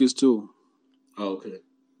 Amazing Lucas too. Oh, okay.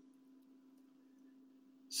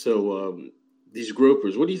 So these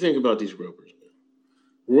Groypers, what do you think about these Groypers?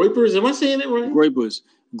 Groypers, am I saying it right? Groypers.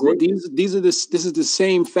 This is the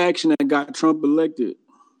same faction that got Trump elected.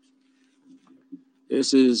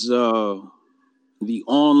 This is the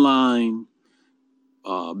online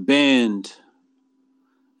band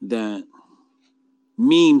that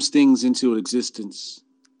memes things into existence.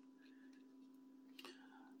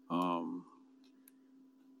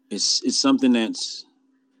 It's something that's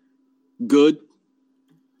good,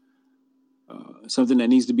 something that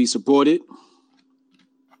needs to be supported,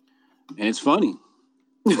 and it's funny.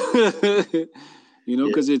 You know,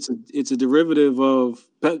 because it's a derivative of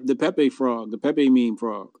the Pepe frog, the Pepe meme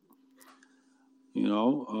frog. You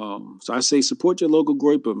know, so I say support your local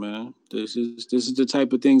Groyper, man. This is the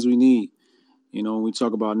type of things we need. You know, when we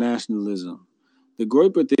talk about nationalism, the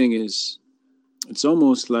Groyper thing it's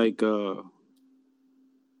almost like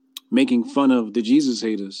making fun of the Jesus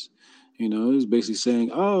haters. You know, it's basically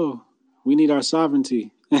saying, "Oh, we need our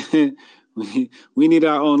sovereignty. we need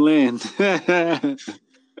our own land."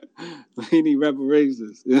 We need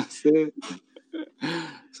reparations. You know what I'm saying?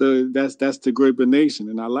 So that's the Groyper Nation,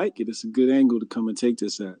 and I like it. It's a good angle to come and take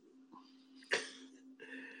this at.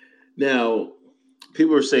 Now,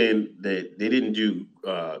 people are saying that they didn't do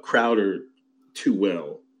Crowder too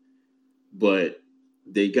well but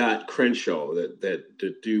they got Crenshaw, that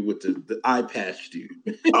the dude with the eye patch dude.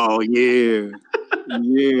 Oh yeah,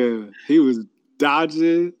 yeah, he was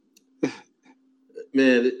dodging.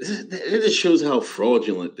 Man, it just shows how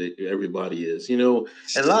fraudulent everybody is, you know.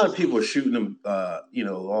 And a lot of people are shooting them, you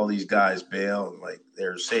know, all these guys bail, and like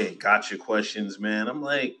they're saying gotcha questions, man. I'm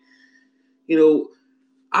like, you know,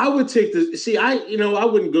 I would take I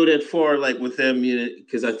wouldn't go that far like with them, you know,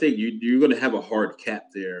 because I think you're going to have a hard cap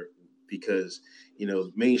there because, you know,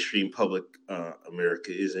 mainstream public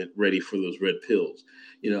America isn't ready for those red pills.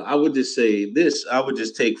 You know, I would just say this. I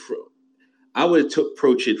would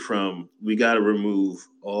approach it from, we got to remove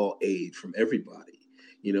all aid from everybody.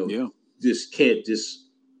 You know, just can't just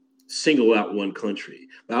single out one country.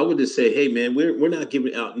 But I would just say, hey, man, we're not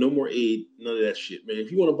giving out no more aid, none of that shit, man.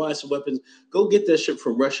 If you want to buy some weapons, go get that shit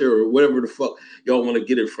from Russia or whatever the fuck y'all want to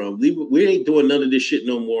get it from. We ain't doing none of this shit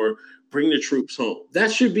no more. Bring the troops home.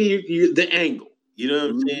 That should be the angle. You know what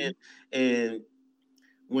I'm saying? And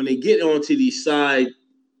when they get onto these side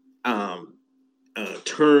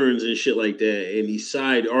turns and shit like that, and these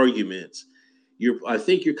side arguments, I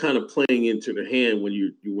think you're kind of playing into their hand when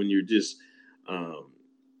you're just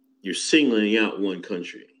you're singling out one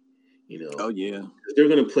country, you know. Oh yeah, they're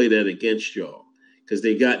gonna play that against y'all because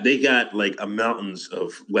they got like a mountains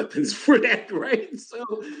of weapons for that, right?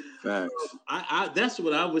 So, I that's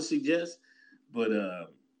what I would suggest. But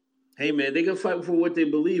hey, man, they gonna fight for what they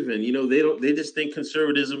believe in. You know, they just think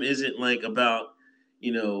conservatism isn't like about,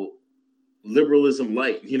 you know, liberalism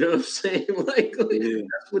light, you know what I'm saying? Like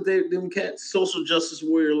that's what them cats, social justice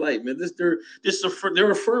warrior light, man.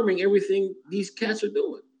 They're affirming everything these cats are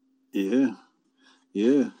doing. Yeah.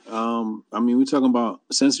 I mean, we're talking about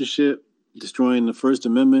censorship, destroying the First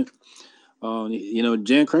Amendment. You know,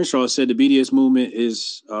 Jan Crenshaw said the BDS movement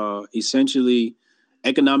is essentially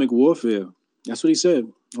economic warfare. That's what he said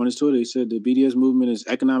on his Twitter. He said the BDS movement is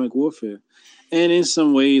economic warfare, and in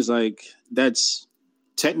some ways, like that's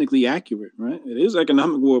technically accurate, right? It is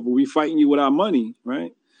economic war, but we fighting you with our money,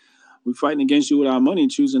 right? We fighting against you with our money,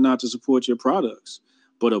 choosing not to support your products.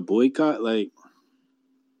 But a boycott, like,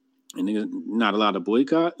 and they're not allowed to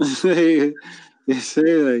boycott. They say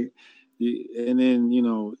like, and then, you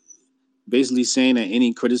know, basically saying that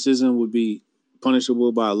any criticism would be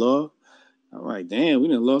punishable by law. I'm like, damn, we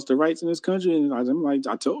done lost the rights in this country. And I'm like,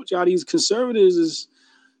 I told y'all these conservatives is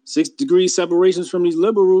 6 degrees separations from these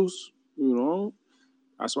liberals, you know.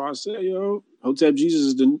 That's why I said, yo, Hotep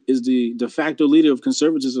Jesus is the de facto leader of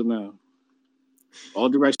conservatism now. All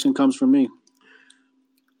direction comes from me.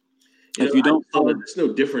 If you don't, it's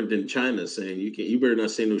no different than China saying you better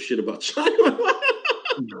not say no shit about China.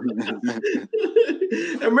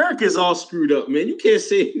 America's all screwed up, man. You can't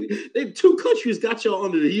say two countries got y'all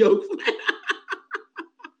under the yoke.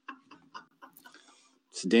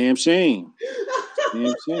 It's a damn shame.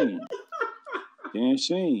 Damn shame. Damn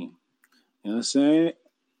shame. You know what I'm saying?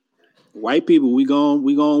 White people, we going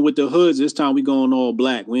with the hoods. This time we going all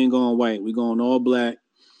black. We ain't going white. We going all black.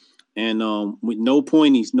 And with no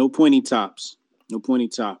pointy tops.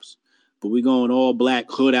 But we going all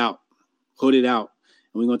black, hooded out. And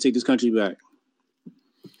we're gonna take this country back.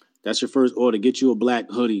 That's your first order. Get you a black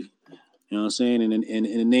hoodie. You know what I'm saying? In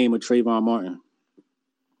the name of Trayvon Martin.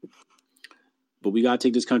 But we gotta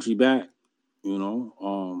take this country back. You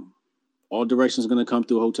know, all directions gonna come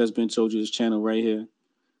through Hotep's Been Told You, this channel right here.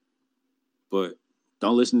 But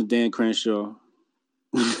don't listen to Dan Crenshaw.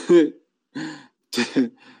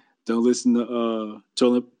 Don't listen to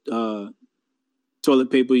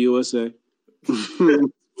Toilet Paper USA.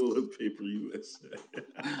 Toilet Paper USA.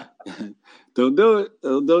 Don't do it.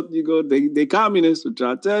 Don't you go? They communists, which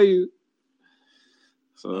I tell you.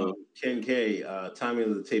 So Ken K, timing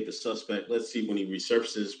of the tape is suspect. Let's see when he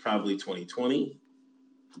resurfaces. Probably 2020.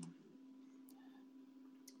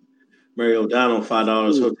 Mary O'Donnell,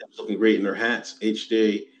 $5. Hotep's looking great in their hats.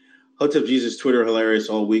 HJ, Hotep Jesus Twitter hilarious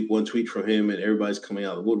all week. One tweet from him, and everybody's coming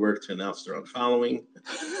out of the woodwork to announce their unfollowing.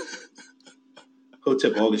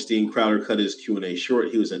 Hotep Augustine Crowder cut his Q&A short.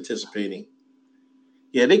 He was anticipating.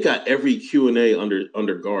 Yeah, they got every Q&A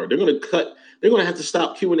under guard. They're gonna have to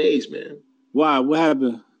stop Q&As, man. Why? What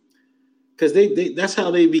happened? Because they that's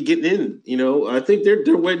how they be getting in. You know, I think they're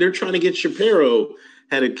trying to get Shapiro.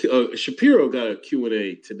 Shapiro got a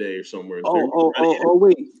Q&A today or somewhere.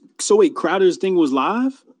 Wait. So wait, Crowder's thing was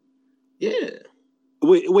live? Yeah.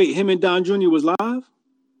 Wait, him and Don Jr. was live?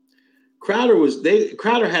 Crowder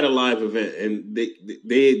had a live event, and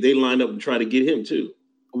they lined up and tried to get him too.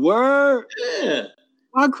 Word? Yeah.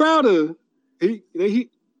 Why Crowder?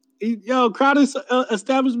 Crowder's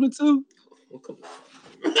establishment too? Oh, come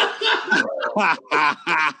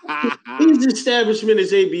His establishment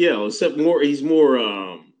is ABL, except he's more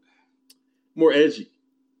edgy.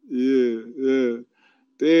 Yeah.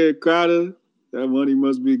 Damn, Crowder, that money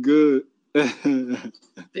must be good. They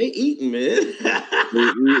eating, man.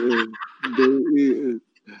 They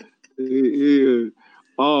eating.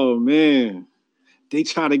 Oh man, they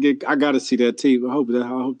try to get. I gotta see that tape. I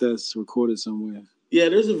hope that's recorded somewhere. Yeah,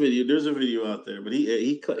 there's a video. There's a video out there, but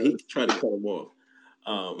he tried to cut him off.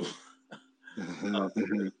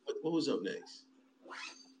 What was up next?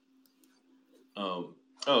 Oh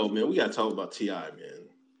man, we gotta talk about T.I., man.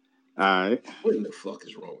 All right. What in the fuck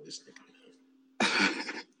is wrong with this nigga?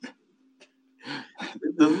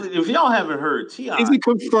 If y'all haven't heard, T.I., is it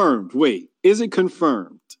confirmed? Wait, is it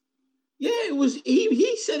confirmed? Yeah, it was.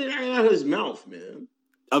 He said it right out of his mouth, man.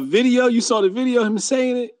 A video? You saw the video of him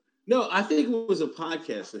saying it? No, I think it was a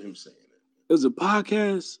podcast of him saying it. It was a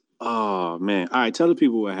podcast? Oh man! All right, tell the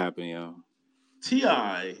people what happened, yo.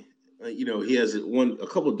 T.I., he has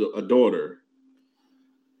a daughter,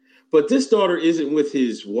 but this daughter isn't with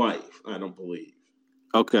his wife. I don't believe.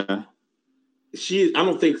 Okay. I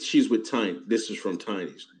don't think she's with Tiny. This is from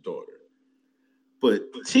Tiny's daughter. But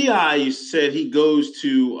T.I. said he goes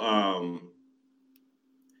to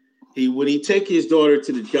when he take his daughter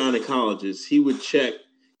to the gynecologist, he would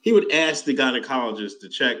ask the gynecologist to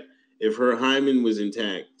check if her hymen was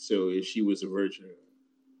intact, so if she was a virgin.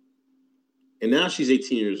 And now she's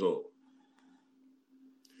 18 years old.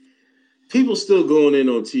 People still going in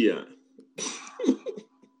on T.I.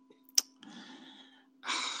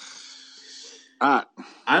 I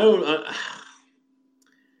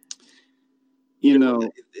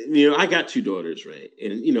got two daughters, right?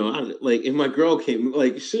 And if my girl came,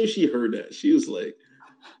 like as soon as she heard that, she was like,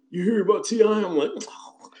 "You hear about T.I.?" I'm like,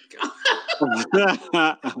 "Oh my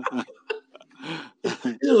god!"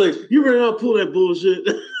 You're like, "You better not pull that bullshit."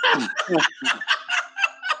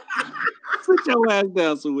 Put your ass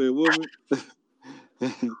down somewhere, woman.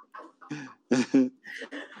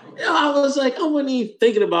 I was like, I wasn't even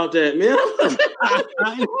thinking about that, man.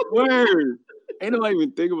 Word. Ain't nobody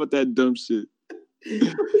even think about that dumb shit.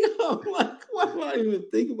 I'm like, why do I even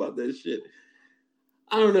think about that shit?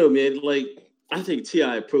 I don't know, man. Like, I think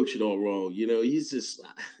T.I. approached it all wrong. He's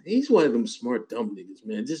one of them smart dumb niggas,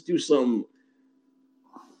 man. Just do something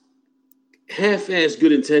half-ass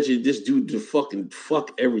good intention. Just do to fucking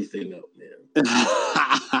fuck everything up, man.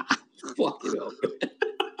 Fuck it up, man.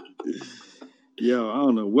 Yo, I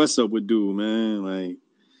don't know what's up with dude, man. Like,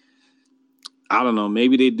 I don't know.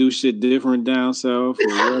 Maybe they do shit different down south or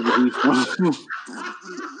wherever he's from.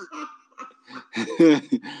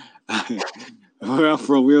 Where I'm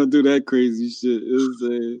from, we don't do that crazy shit.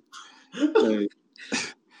 Like,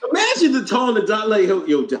 imagine the tone of Doc, like,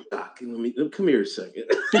 yo, Doc, come here a second.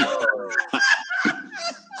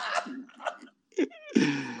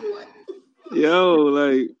 Yo,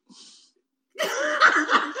 like.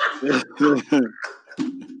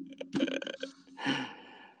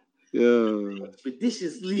 Yeah.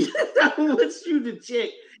 Expeditiously, I want you to check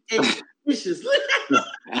expeditiously.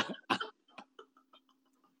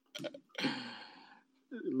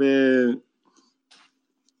 Man,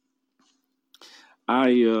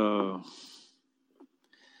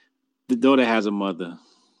 the daughter has a mother,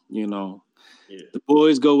 Yeah. The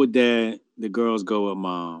boys go with dad, the girls go with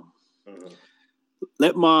mom. Uh-huh.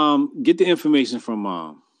 Let mom get the information from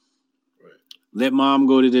mom. Right. Let mom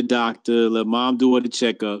go to the doctor. Let mom do all the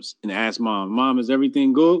checkups and ask mom, Mom, is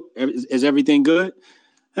everything good? Is everything good?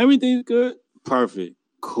 Everything's good? Perfect.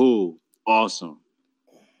 Cool. Awesome.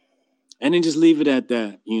 And then just leave it at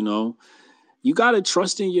that, You got to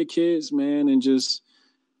trust in your kids, man, and just,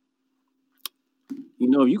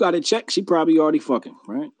 you got to check. She probably already fucking,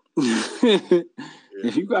 right?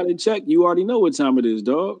 If you got to check, you already know what time it is,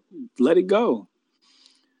 dog. Let it go.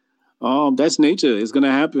 That's nature. It's going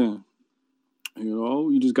to happen.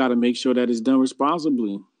 You just got to make sure that it's done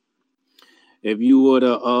responsibly. If you were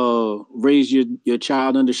to raise your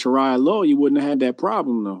child under Sharia law, you wouldn't have had that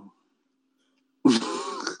problem, though.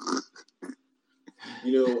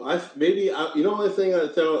 The only thing I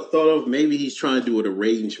thought of, maybe he's trying to do an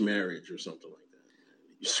arranged marriage or something like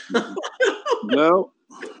that. Well,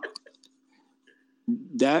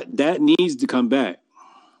 that needs to come back.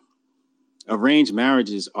 Arranged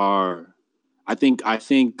marriages are, I think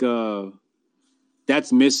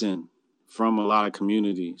that's missing from a lot of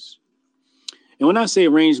communities. And when I say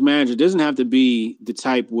arranged marriage, it doesn't have to be the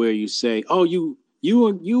type where you say, "Oh, you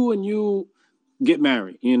get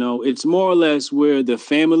married." It's more or less where the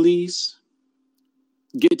families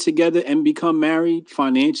get together and become married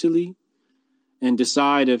financially and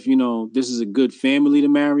decide if, this is a good family to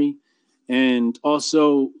marry. and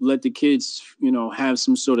also let the kids, have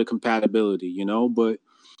some sort of compatibility, but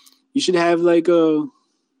you should have like a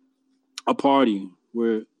party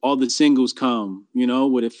where all the singles come,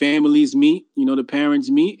 where the families meet, the parents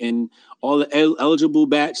meet, and all the eligible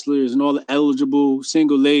bachelors and all the eligible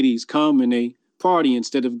single ladies come and they party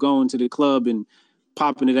instead of going to the club and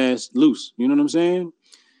popping it ass loose. You know what I'm saying?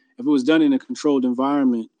 If it was done in a controlled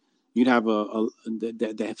environment, you'd have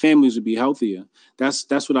the families would be healthier. That's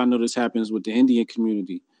what I notice happens with the Indian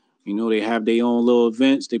community. They have their own little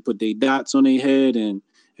events. They put their dots on their head, and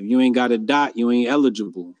if you ain't got a dot, you ain't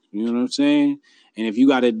eligible. You know what I'm saying? And if you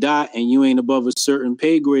got a dot and you ain't above a certain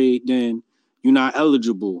pay grade, then you're not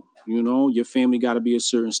eligible. Your family got to be a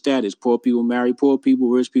certain status. Poor people marry poor people.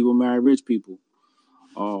 Rich people marry rich people.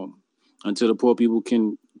 Until the poor people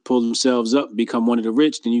can pull themselves up, become one of the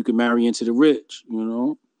rich, then you can marry into the rich,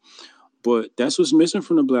 But that's what's missing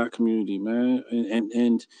from the Black community, man.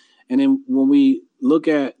 And then when we look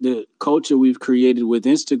at the culture we've created with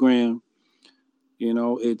Instagram,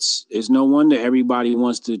 it's no wonder everybody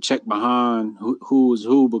wants to check behind who is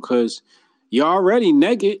who, because you're already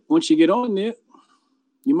naked once you get on there.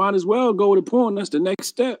 You might as well go to porn. That's the next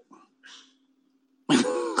step.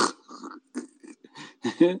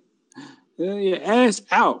 Your ass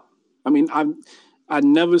out. I mean, I've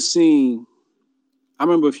never seen. I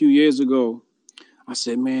remember a few years ago, I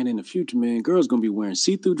said, man, in the future, man, girls gonna be wearing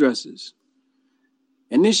see-through dresses.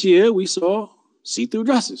 And this year we saw see-through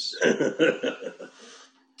dresses.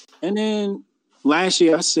 And then last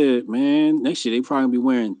year I said, man, next year they probably gonna be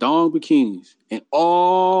wearing thong bikinis. And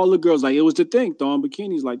all the girls, like it was the thing, thong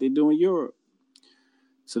bikinis like they do in Europe.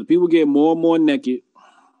 So the people get more and more naked,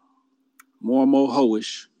 more and more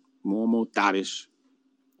hoish, more and more thottish,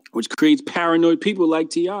 which creates paranoid people like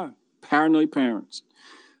T.I., paranoid parents.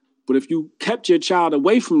 But if you kept your child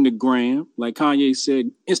away from the gram, like Kanye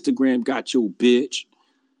said, Instagram got your bitch,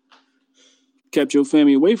 kept your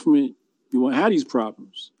family away from it, you won't have these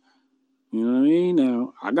problems. You know what I mean?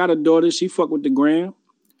 Now, I got a daughter, she fuck with the gram,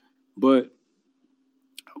 but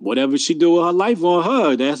whatever she do with her life on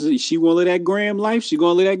her, she want to live that gram life, she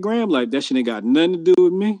gonna live that gram life. That shit ain't got nothing to do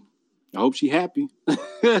with me. I hope she happy.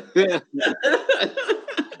 As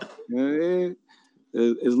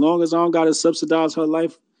long as I don't gotta subsidize her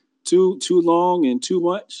life too long and too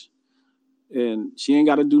much, and she ain't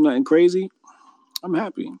gotta do nothing crazy, I'm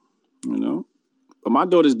happy, But my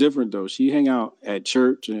daughter's different though. She hang out at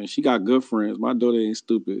church and she got good friends. My daughter ain't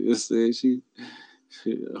stupid.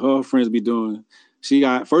 Her friends be doing. She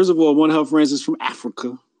got, first of all, one of her friends is from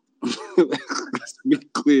Africa. Let's be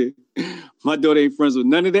clear. My daughter ain't friends with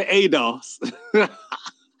none of the ADOS.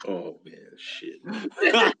 Oh man, shit.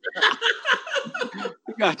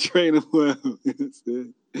 You got to train them well.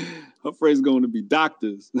 Her friends going to be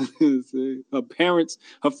doctors.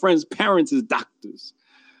 Her friends' parents is doctors.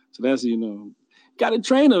 So that's, got to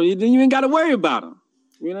train them. Then you ain't got to worry about them.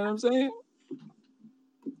 You know what I'm saying?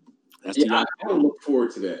 That's I'm gonna look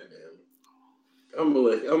forward to that, man. I'm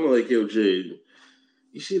gonna like, yo, Jade,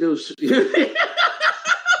 you see those?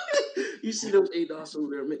 You see those ADOS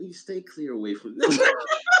over there, man? You stay clear away from them.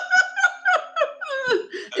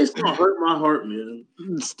 It's gonna hurt my heart, man.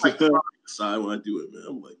 It's like side when I do it, man.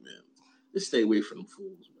 I'm like, man, just stay away from them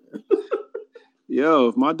fools, man. Yo,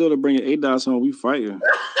 if my daughter bring an ADOS home, we fight her.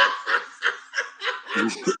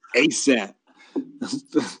 ASAP.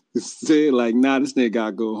 Say like, nah, this nigga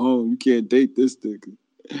gotta go home. You can't date this nigga.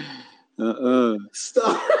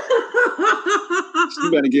 Stop.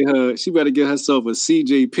 She better get herself a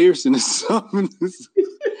CJ Pearson or something.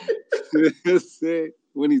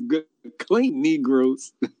 When he's good, clean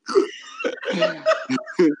Negroes.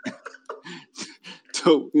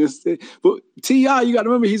 But T.I., you got to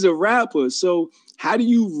remember, he's a rapper. So how do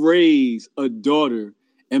you raise a daughter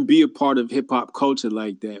and be a part of hip hop culture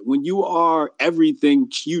like that when you are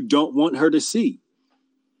everything you don't want her to see?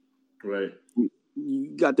 Right.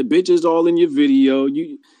 You got the bitches all in your video.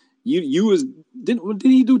 Did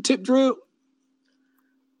he do Tip Drill?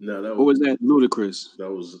 No, that or was that Ludacris? That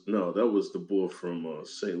was the boy from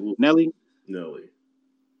St. Louis. Nelly.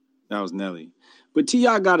 That was Nelly. But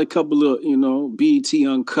T.I. got a couple of, BET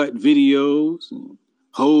Uncut videos and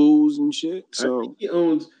hoes and shit. So I think he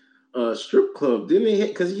owns a strip club, didn't he?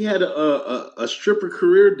 Because he had a stripper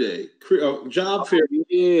career day, job fair.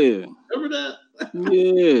 Yeah. Remember that?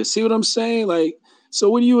 Yeah. See what I'm saying? Like, so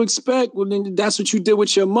what do you expect? Well, then that's what you did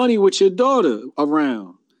with your money with your daughter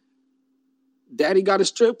around. Daddy got a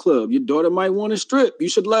strip club. Your daughter might want to strip. You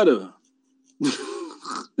should let her.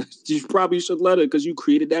 You probably should let her because you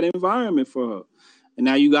created that environment for her. And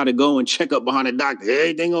now you got to go and check up behind the doctor.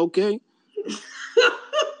 Everything okay?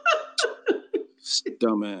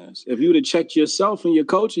 Dumbass. If you would have checked yourself and your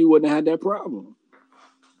coach, you wouldn't have had that problem.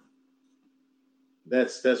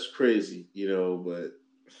 That's crazy, you know, but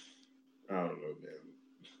I don't know, man.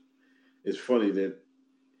 It's funny that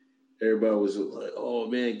everybody was like, oh,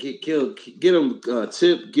 man, get him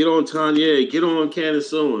Tip, get on Tanya, get on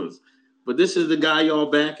Candace Owens. But this is the guy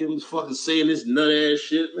y'all backing, fucking saying this nut-ass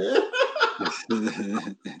shit, man.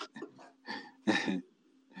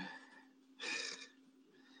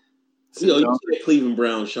 Yo, you said Cleveland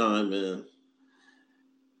Brown shine, man.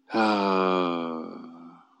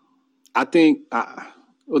 I think,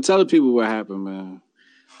 well, tell the people what happened, man.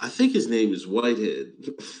 I think his name is Whitehead.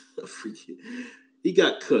 He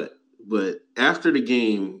got cut. But after the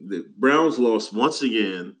game, the Browns lost once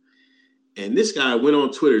again. And this guy went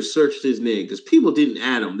on Twitter, searched his name, because people didn't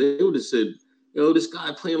add him. They would have said, yo, this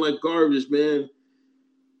guy playing like garbage, man.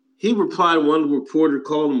 He replied, one reporter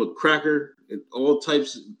called him a cracker and all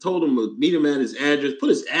types, told him to meet him at his address, put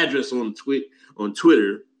his address on Twitter,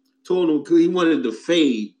 told him he wanted to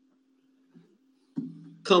fade.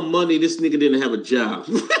 Come Monday, this nigga didn't have a job.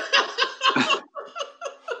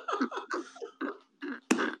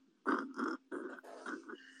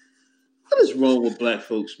 What is wrong with black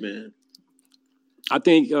folks, man? I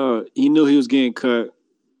think he knew he was getting cut,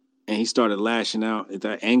 and he started lashing out.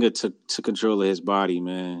 That anger took control of his body,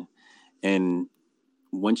 man. And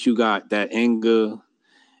once you got that anger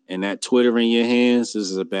and that Twitter in your hands,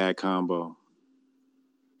 this is a bad combo.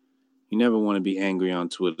 You never want to be angry on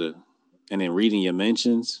Twitter. And then reading your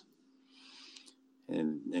mentions,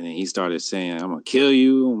 and then he started saying, I'm going to kill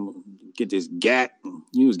you, I'm gonna get this gat.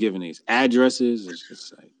 He was giving these addresses. It's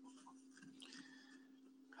just like,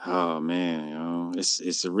 oh, man, you know,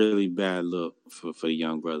 it's a really bad look for the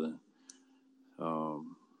young brother.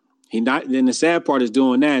 Then the sad part is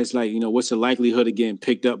doing that. It's like, you know, what's the likelihood of getting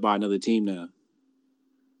picked up by another team now?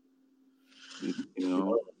 You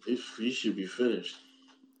know, he should be finished.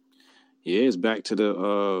 Yeah, it's back to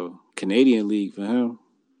the Canadian League for him.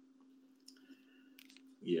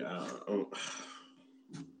 Yeah, I don't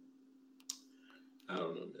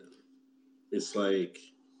know, man. It's like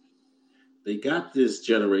they got this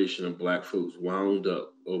generation of black folks wound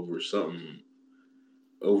up over some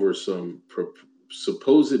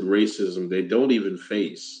supposed racism they don't even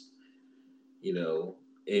face, you know,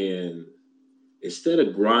 and instead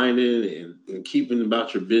of grinding and keeping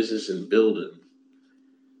about your business and building,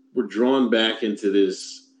 we're drawn back into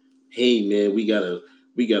this, hey, man, we gotta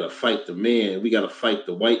fight the man. We gotta fight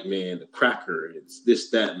the white man, the cracker. It's this,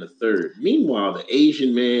 that, and the third. Meanwhile, the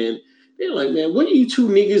Asian man, they're like, man, what are you two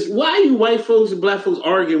niggas? Why are you white folks and black folks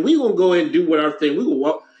arguing? We gonna go ahead and do what our thing. We gonna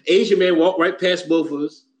walk. Asian man walk right past both of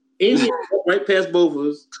us. Indian walk right past both of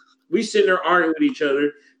us. We sitting there arguing with each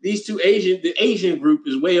other. These two the Asian group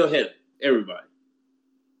is way ahead of everybody.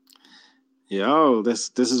 Yo,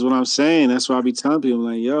 this is what I'm saying. That's why I be telling people, I'm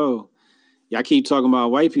like, yo, y'all keep talking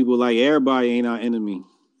about white people like everybody ain't our enemy.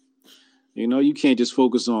 You know, you can't just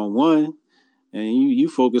focus on one. And you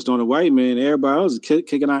focused on the white man. Everybody else is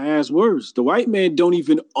kicking our ass worse. The white man don't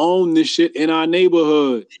even own this shit in our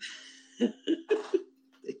neighborhood.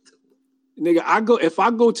 Nigga, if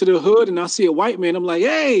I go to the hood and I see a white man, I'm like,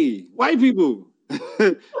 hey, white people.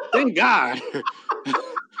 Thank God.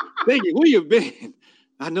 Thank you. Where you been?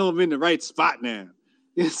 I know I'm in the right spot now.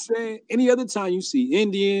 You know what I'm saying? Any other time you see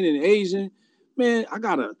Indian and Asian, man, I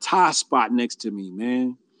got a Thai spot next to me,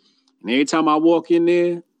 man. And every time I walk in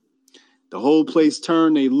there, the whole place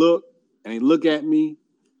turn, they look at me,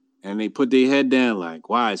 and they put their head down like,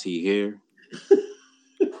 why is he here?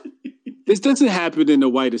 This doesn't happen in the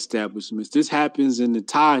white establishments. This happens in the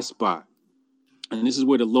Thai spot. And this is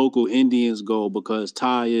where the local Indians go because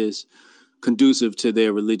Thai is conducive to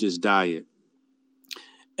their religious diet.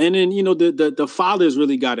 And then, you know, the fathers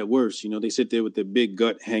really got it worse. You know, they sit there with their big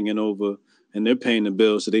gut hanging over and they're paying the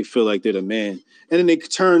bills, so they feel like they're the man. And then they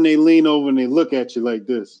turn, they lean over and they look at you like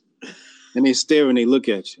this. And they stare and they look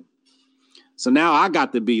at you. So now I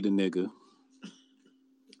got to be the nigga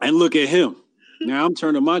and look at him. Now I'm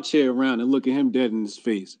turning my chair around and look at him dead in his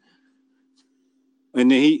face. And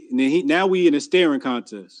then now we in a staring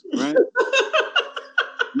contest, right?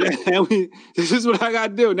 This is what I got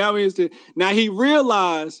to do. Now he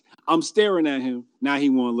realized I'm staring at him. Now he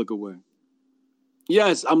want to look away.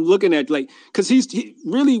 Yes, I'm looking at because he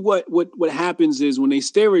really what happens is when they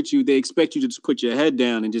stare at you, they expect you to just put your head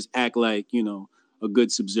down and just act like, you know, a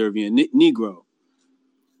good subservient Negro.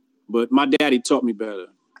 But my daddy taught me better.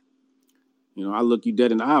 You know, I look you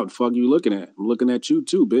dead in the eye. What the fuck you looking at? I'm looking at you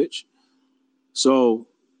too, bitch. So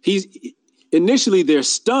initially they're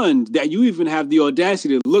stunned that you even have the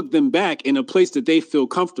audacity to look them back in a place that they feel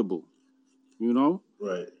comfortable, you know?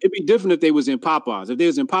 Right. It'd be different if they was in Popeyes. If they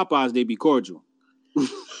was in Popeyes, they'd be cordial.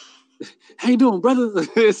 How you doing, brother?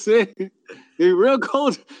 They're real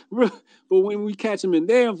cold. But when we catch them in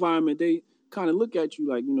their environment, they kind of look at you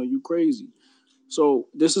like, you crazy. So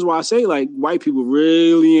this is why I say, like, white people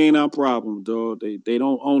really ain't our problem, dog. They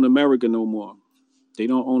don't own America no more. They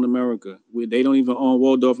don't own America. They don't even own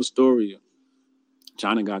Waldorf Astoria.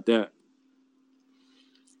 China got that.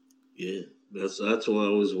 Yeah, that's what I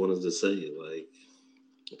always wanted to say. Like,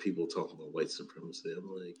 people talk about white supremacy.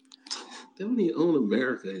 I'm like, they don't even own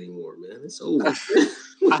America anymore, man. It's over.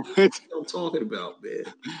 What I'm talking about, man.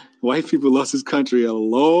 White people lost this country a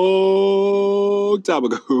long time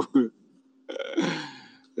ago.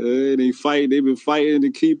 They've been fighting to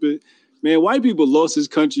keep it. Man, white people lost this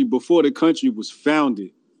country before the country was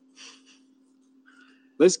founded.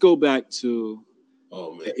 Let's go back to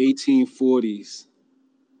the 1840s,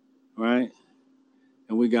 right?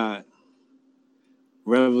 And we got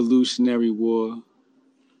Revolutionary War.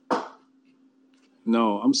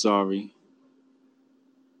 No, I'm sorry.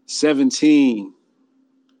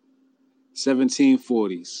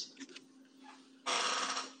 1740s.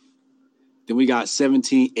 Then we got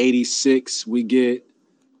 1786. We get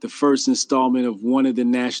the first installment of one of the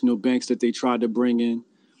national banks that they tried to bring in.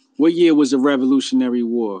 What year was the Revolutionary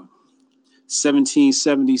War?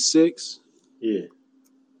 1776? Yeah.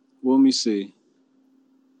 Well, let me see.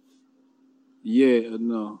 Yeah,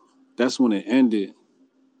 no. That's when it ended.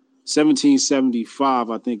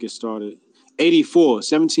 1775, I think it started.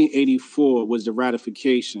 1784 was the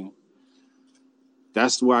ratification.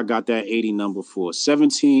 That's where I got that 80 number for.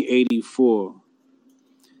 1784.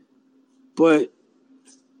 But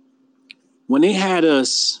when they had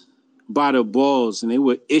us by the balls and they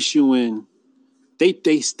were issuing,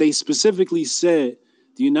 they specifically said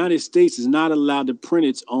the United States is not allowed to print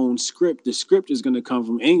its own script. The script is going to come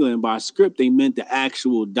from England. By script, they meant the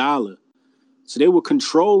actual dollar. So they were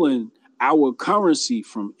controlling our currency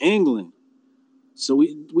from England. So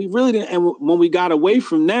we really didn't. And when we got away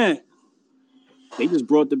from that, they just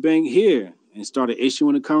brought the bank here and started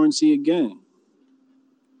issuing the currency again.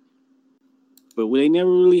 But they never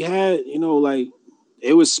really had, like,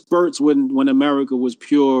 it was spurts when America was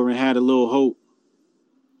pure and had a little hope.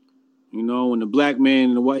 When the black man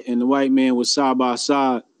and the white man was side by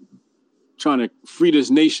side trying to free this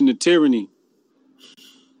nation of tyranny.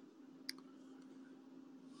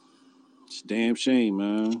 It's a damn shame,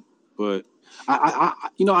 man. But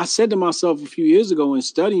I said to myself a few years ago in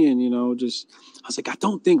studying, I was like, I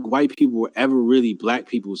don't think white people were ever really black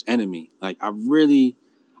people's enemy. Like, I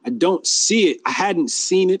don't see it. I hadn't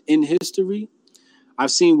seen it in history.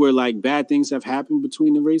 I've seen where, like, bad things have happened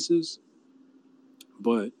between the races.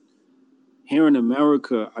 But here in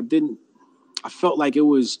America, I felt like it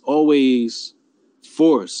was always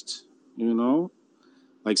forced,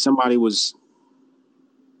 like somebody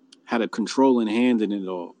had a controlling hand in it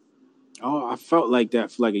all. Oh, I felt like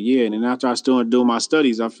that for like a year. And then after I started doing my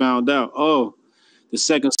studies, I found out, the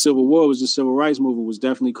second Civil War was the Civil Rights Movement was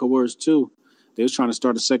definitely coerced too. They was trying to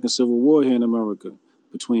start a second Civil War here in America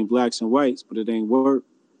between blacks and whites, but it ain't work.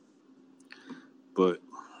 But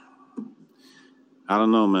I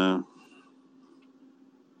don't know, man.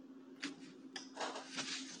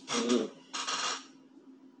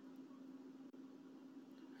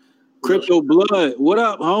 Crypto Blood, what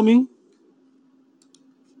up, homie?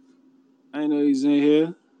 I didn't know he's in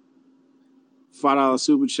here. $5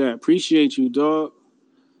 super chat. Appreciate you, dog.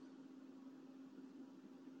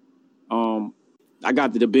 I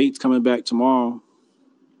got the debates coming back tomorrow.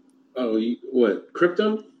 Oh, what?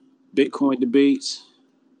 Crypto? Bitcoin debates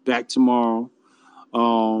back tomorrow.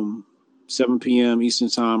 7 p.m. Eastern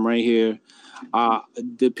time right here.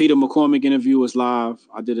 The Peter McCormick interview was live.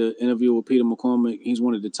 I did an interview with Peter McCormick. He's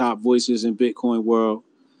one of the top voices in Bitcoin world.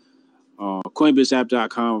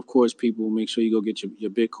 CoinBizApp.com, of course, people. Make sure you go get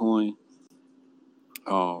your Bitcoin.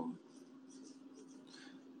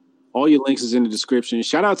 All your links is in the description.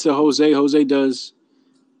 Shout out to Jose. Jose does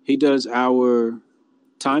our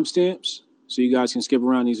timestamps, so you guys can skip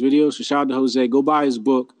around these videos. So shout out to Jose. Go buy his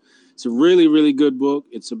book. It's a really, really good book.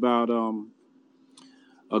 It's about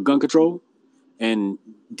gun control and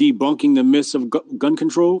debunking the myths of gun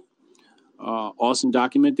control. Awesome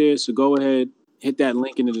document there. So go ahead, hit that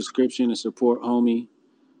link in the description and support homie.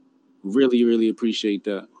 Really, really appreciate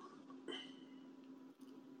that.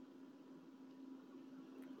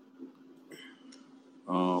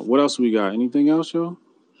 What else we got? Anything else, y'all?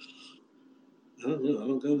 I don't know. I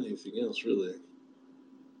don't got anything else, really.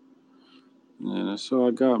 Man, that's all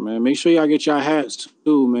I got, man. Make sure y'all get y'all hats,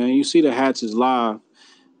 too, man. You see the hats is live.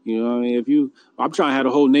 You know what I mean? I'm trying to have the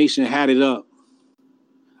whole nation hat it up.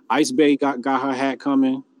 Ice Bay got her hat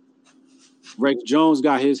coming. Rex Jones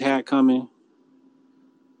got his hat coming.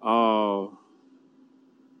 Who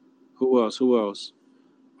else?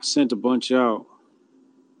 I sent a bunch out.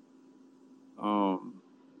 A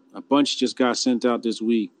bunch just got sent out this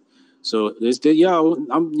week. So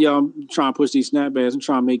I'm trying to push these snapbacks. I'm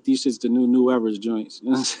trying to make these shits the new Evers joints.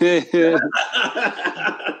 You know what I'm saying?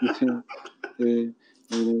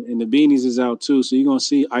 And the beanies is out too. So you're gonna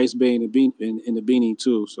see Ice Bay in the beanie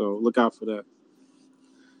too. So look out for that.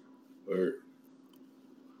 Word.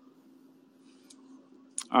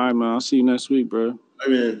 All right, man. I'll see you next week, bro. All right,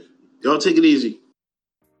 man. Y'all take it easy.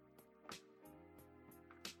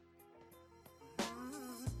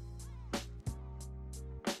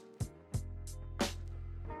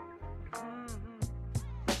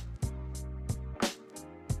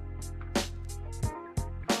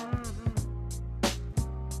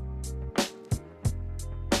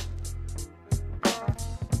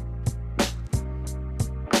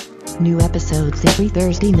 New episodes every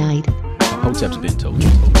Thursday night. Hotep's been told you.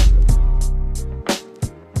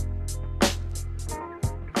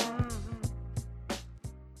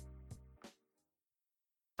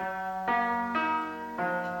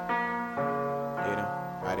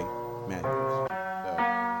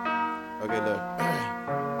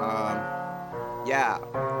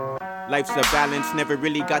 Life's a balance, never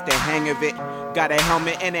really got the hang of it. Got a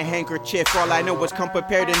helmet and a handkerchief. All I know is come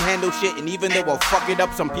prepared and handle shit. And even though I'll fuck it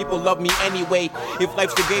up, some people love me anyway. If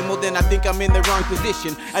life's a game, well then I think I'm in the wrong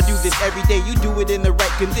position. I do this every day, you do it in the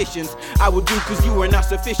right conditions. I will do cause you are not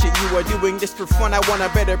sufficient. You are doing this for fun, I want a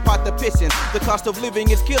better pot to piss in. The cost of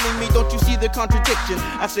living is killing me, don't you see the contradiction?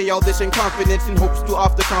 I say all this in confidence in hopes to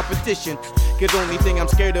off the competition. Cause only thing I'm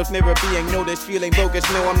scared of's never being noticed. Feeling bogus,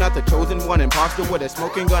 no I'm not the chosen one. Imposter with a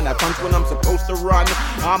smoking gun, I punch when I'm supposed to run.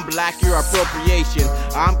 I'm black, you're appropriation.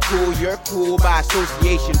 I'm cool, you're cool by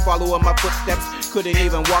association. Following my footsteps, couldn't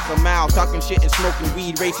even walk a mile. Talking shit and smoking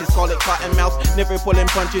weed, racists call it cotton mouth. Never pulling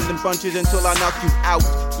punches and bunches until I knock you out.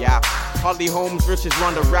 Yeah. Holly Holmes versus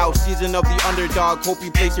Ronda Rousey. Season of the underdog. Hope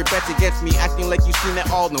you place your bets against me. Acting like you've seen it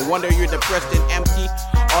all. No wonder you're depressed and empty.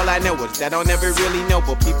 All I know is that I'll never really know.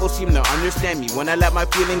 But people seem to understand me when I let my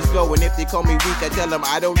feelings go. And if they call me weak, I tell them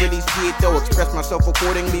I don't really see it though. Express myself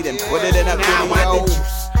accordingly, then put it in a video. I want the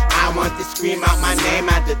juice. I want to scream out my name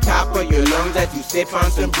at the top of your lungs as you sip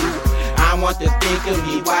on some brew. I want to think of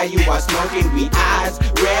me while you are smoking weed. Eyes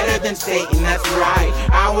redder than Satan, that's right.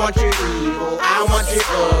 I want your evil, I want your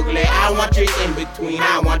ugly, I want your in between.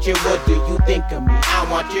 I want your what do you think of me? I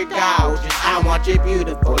want your gorgeous, I want your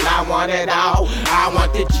beautiful, I want it all. I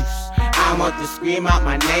want the juice. I want to scream out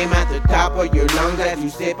my name at the top of your lungs as you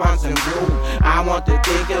sip on some brew. I want to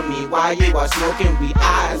think of me while you are smoking weed.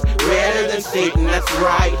 Eyes redder than Satan, that's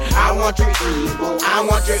right. I want your evil, I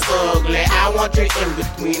want your ugly, I want your in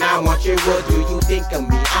between. I want your what do you think of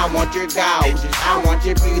me? I want your gorgeous, I want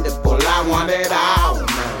your beautiful, I want it all.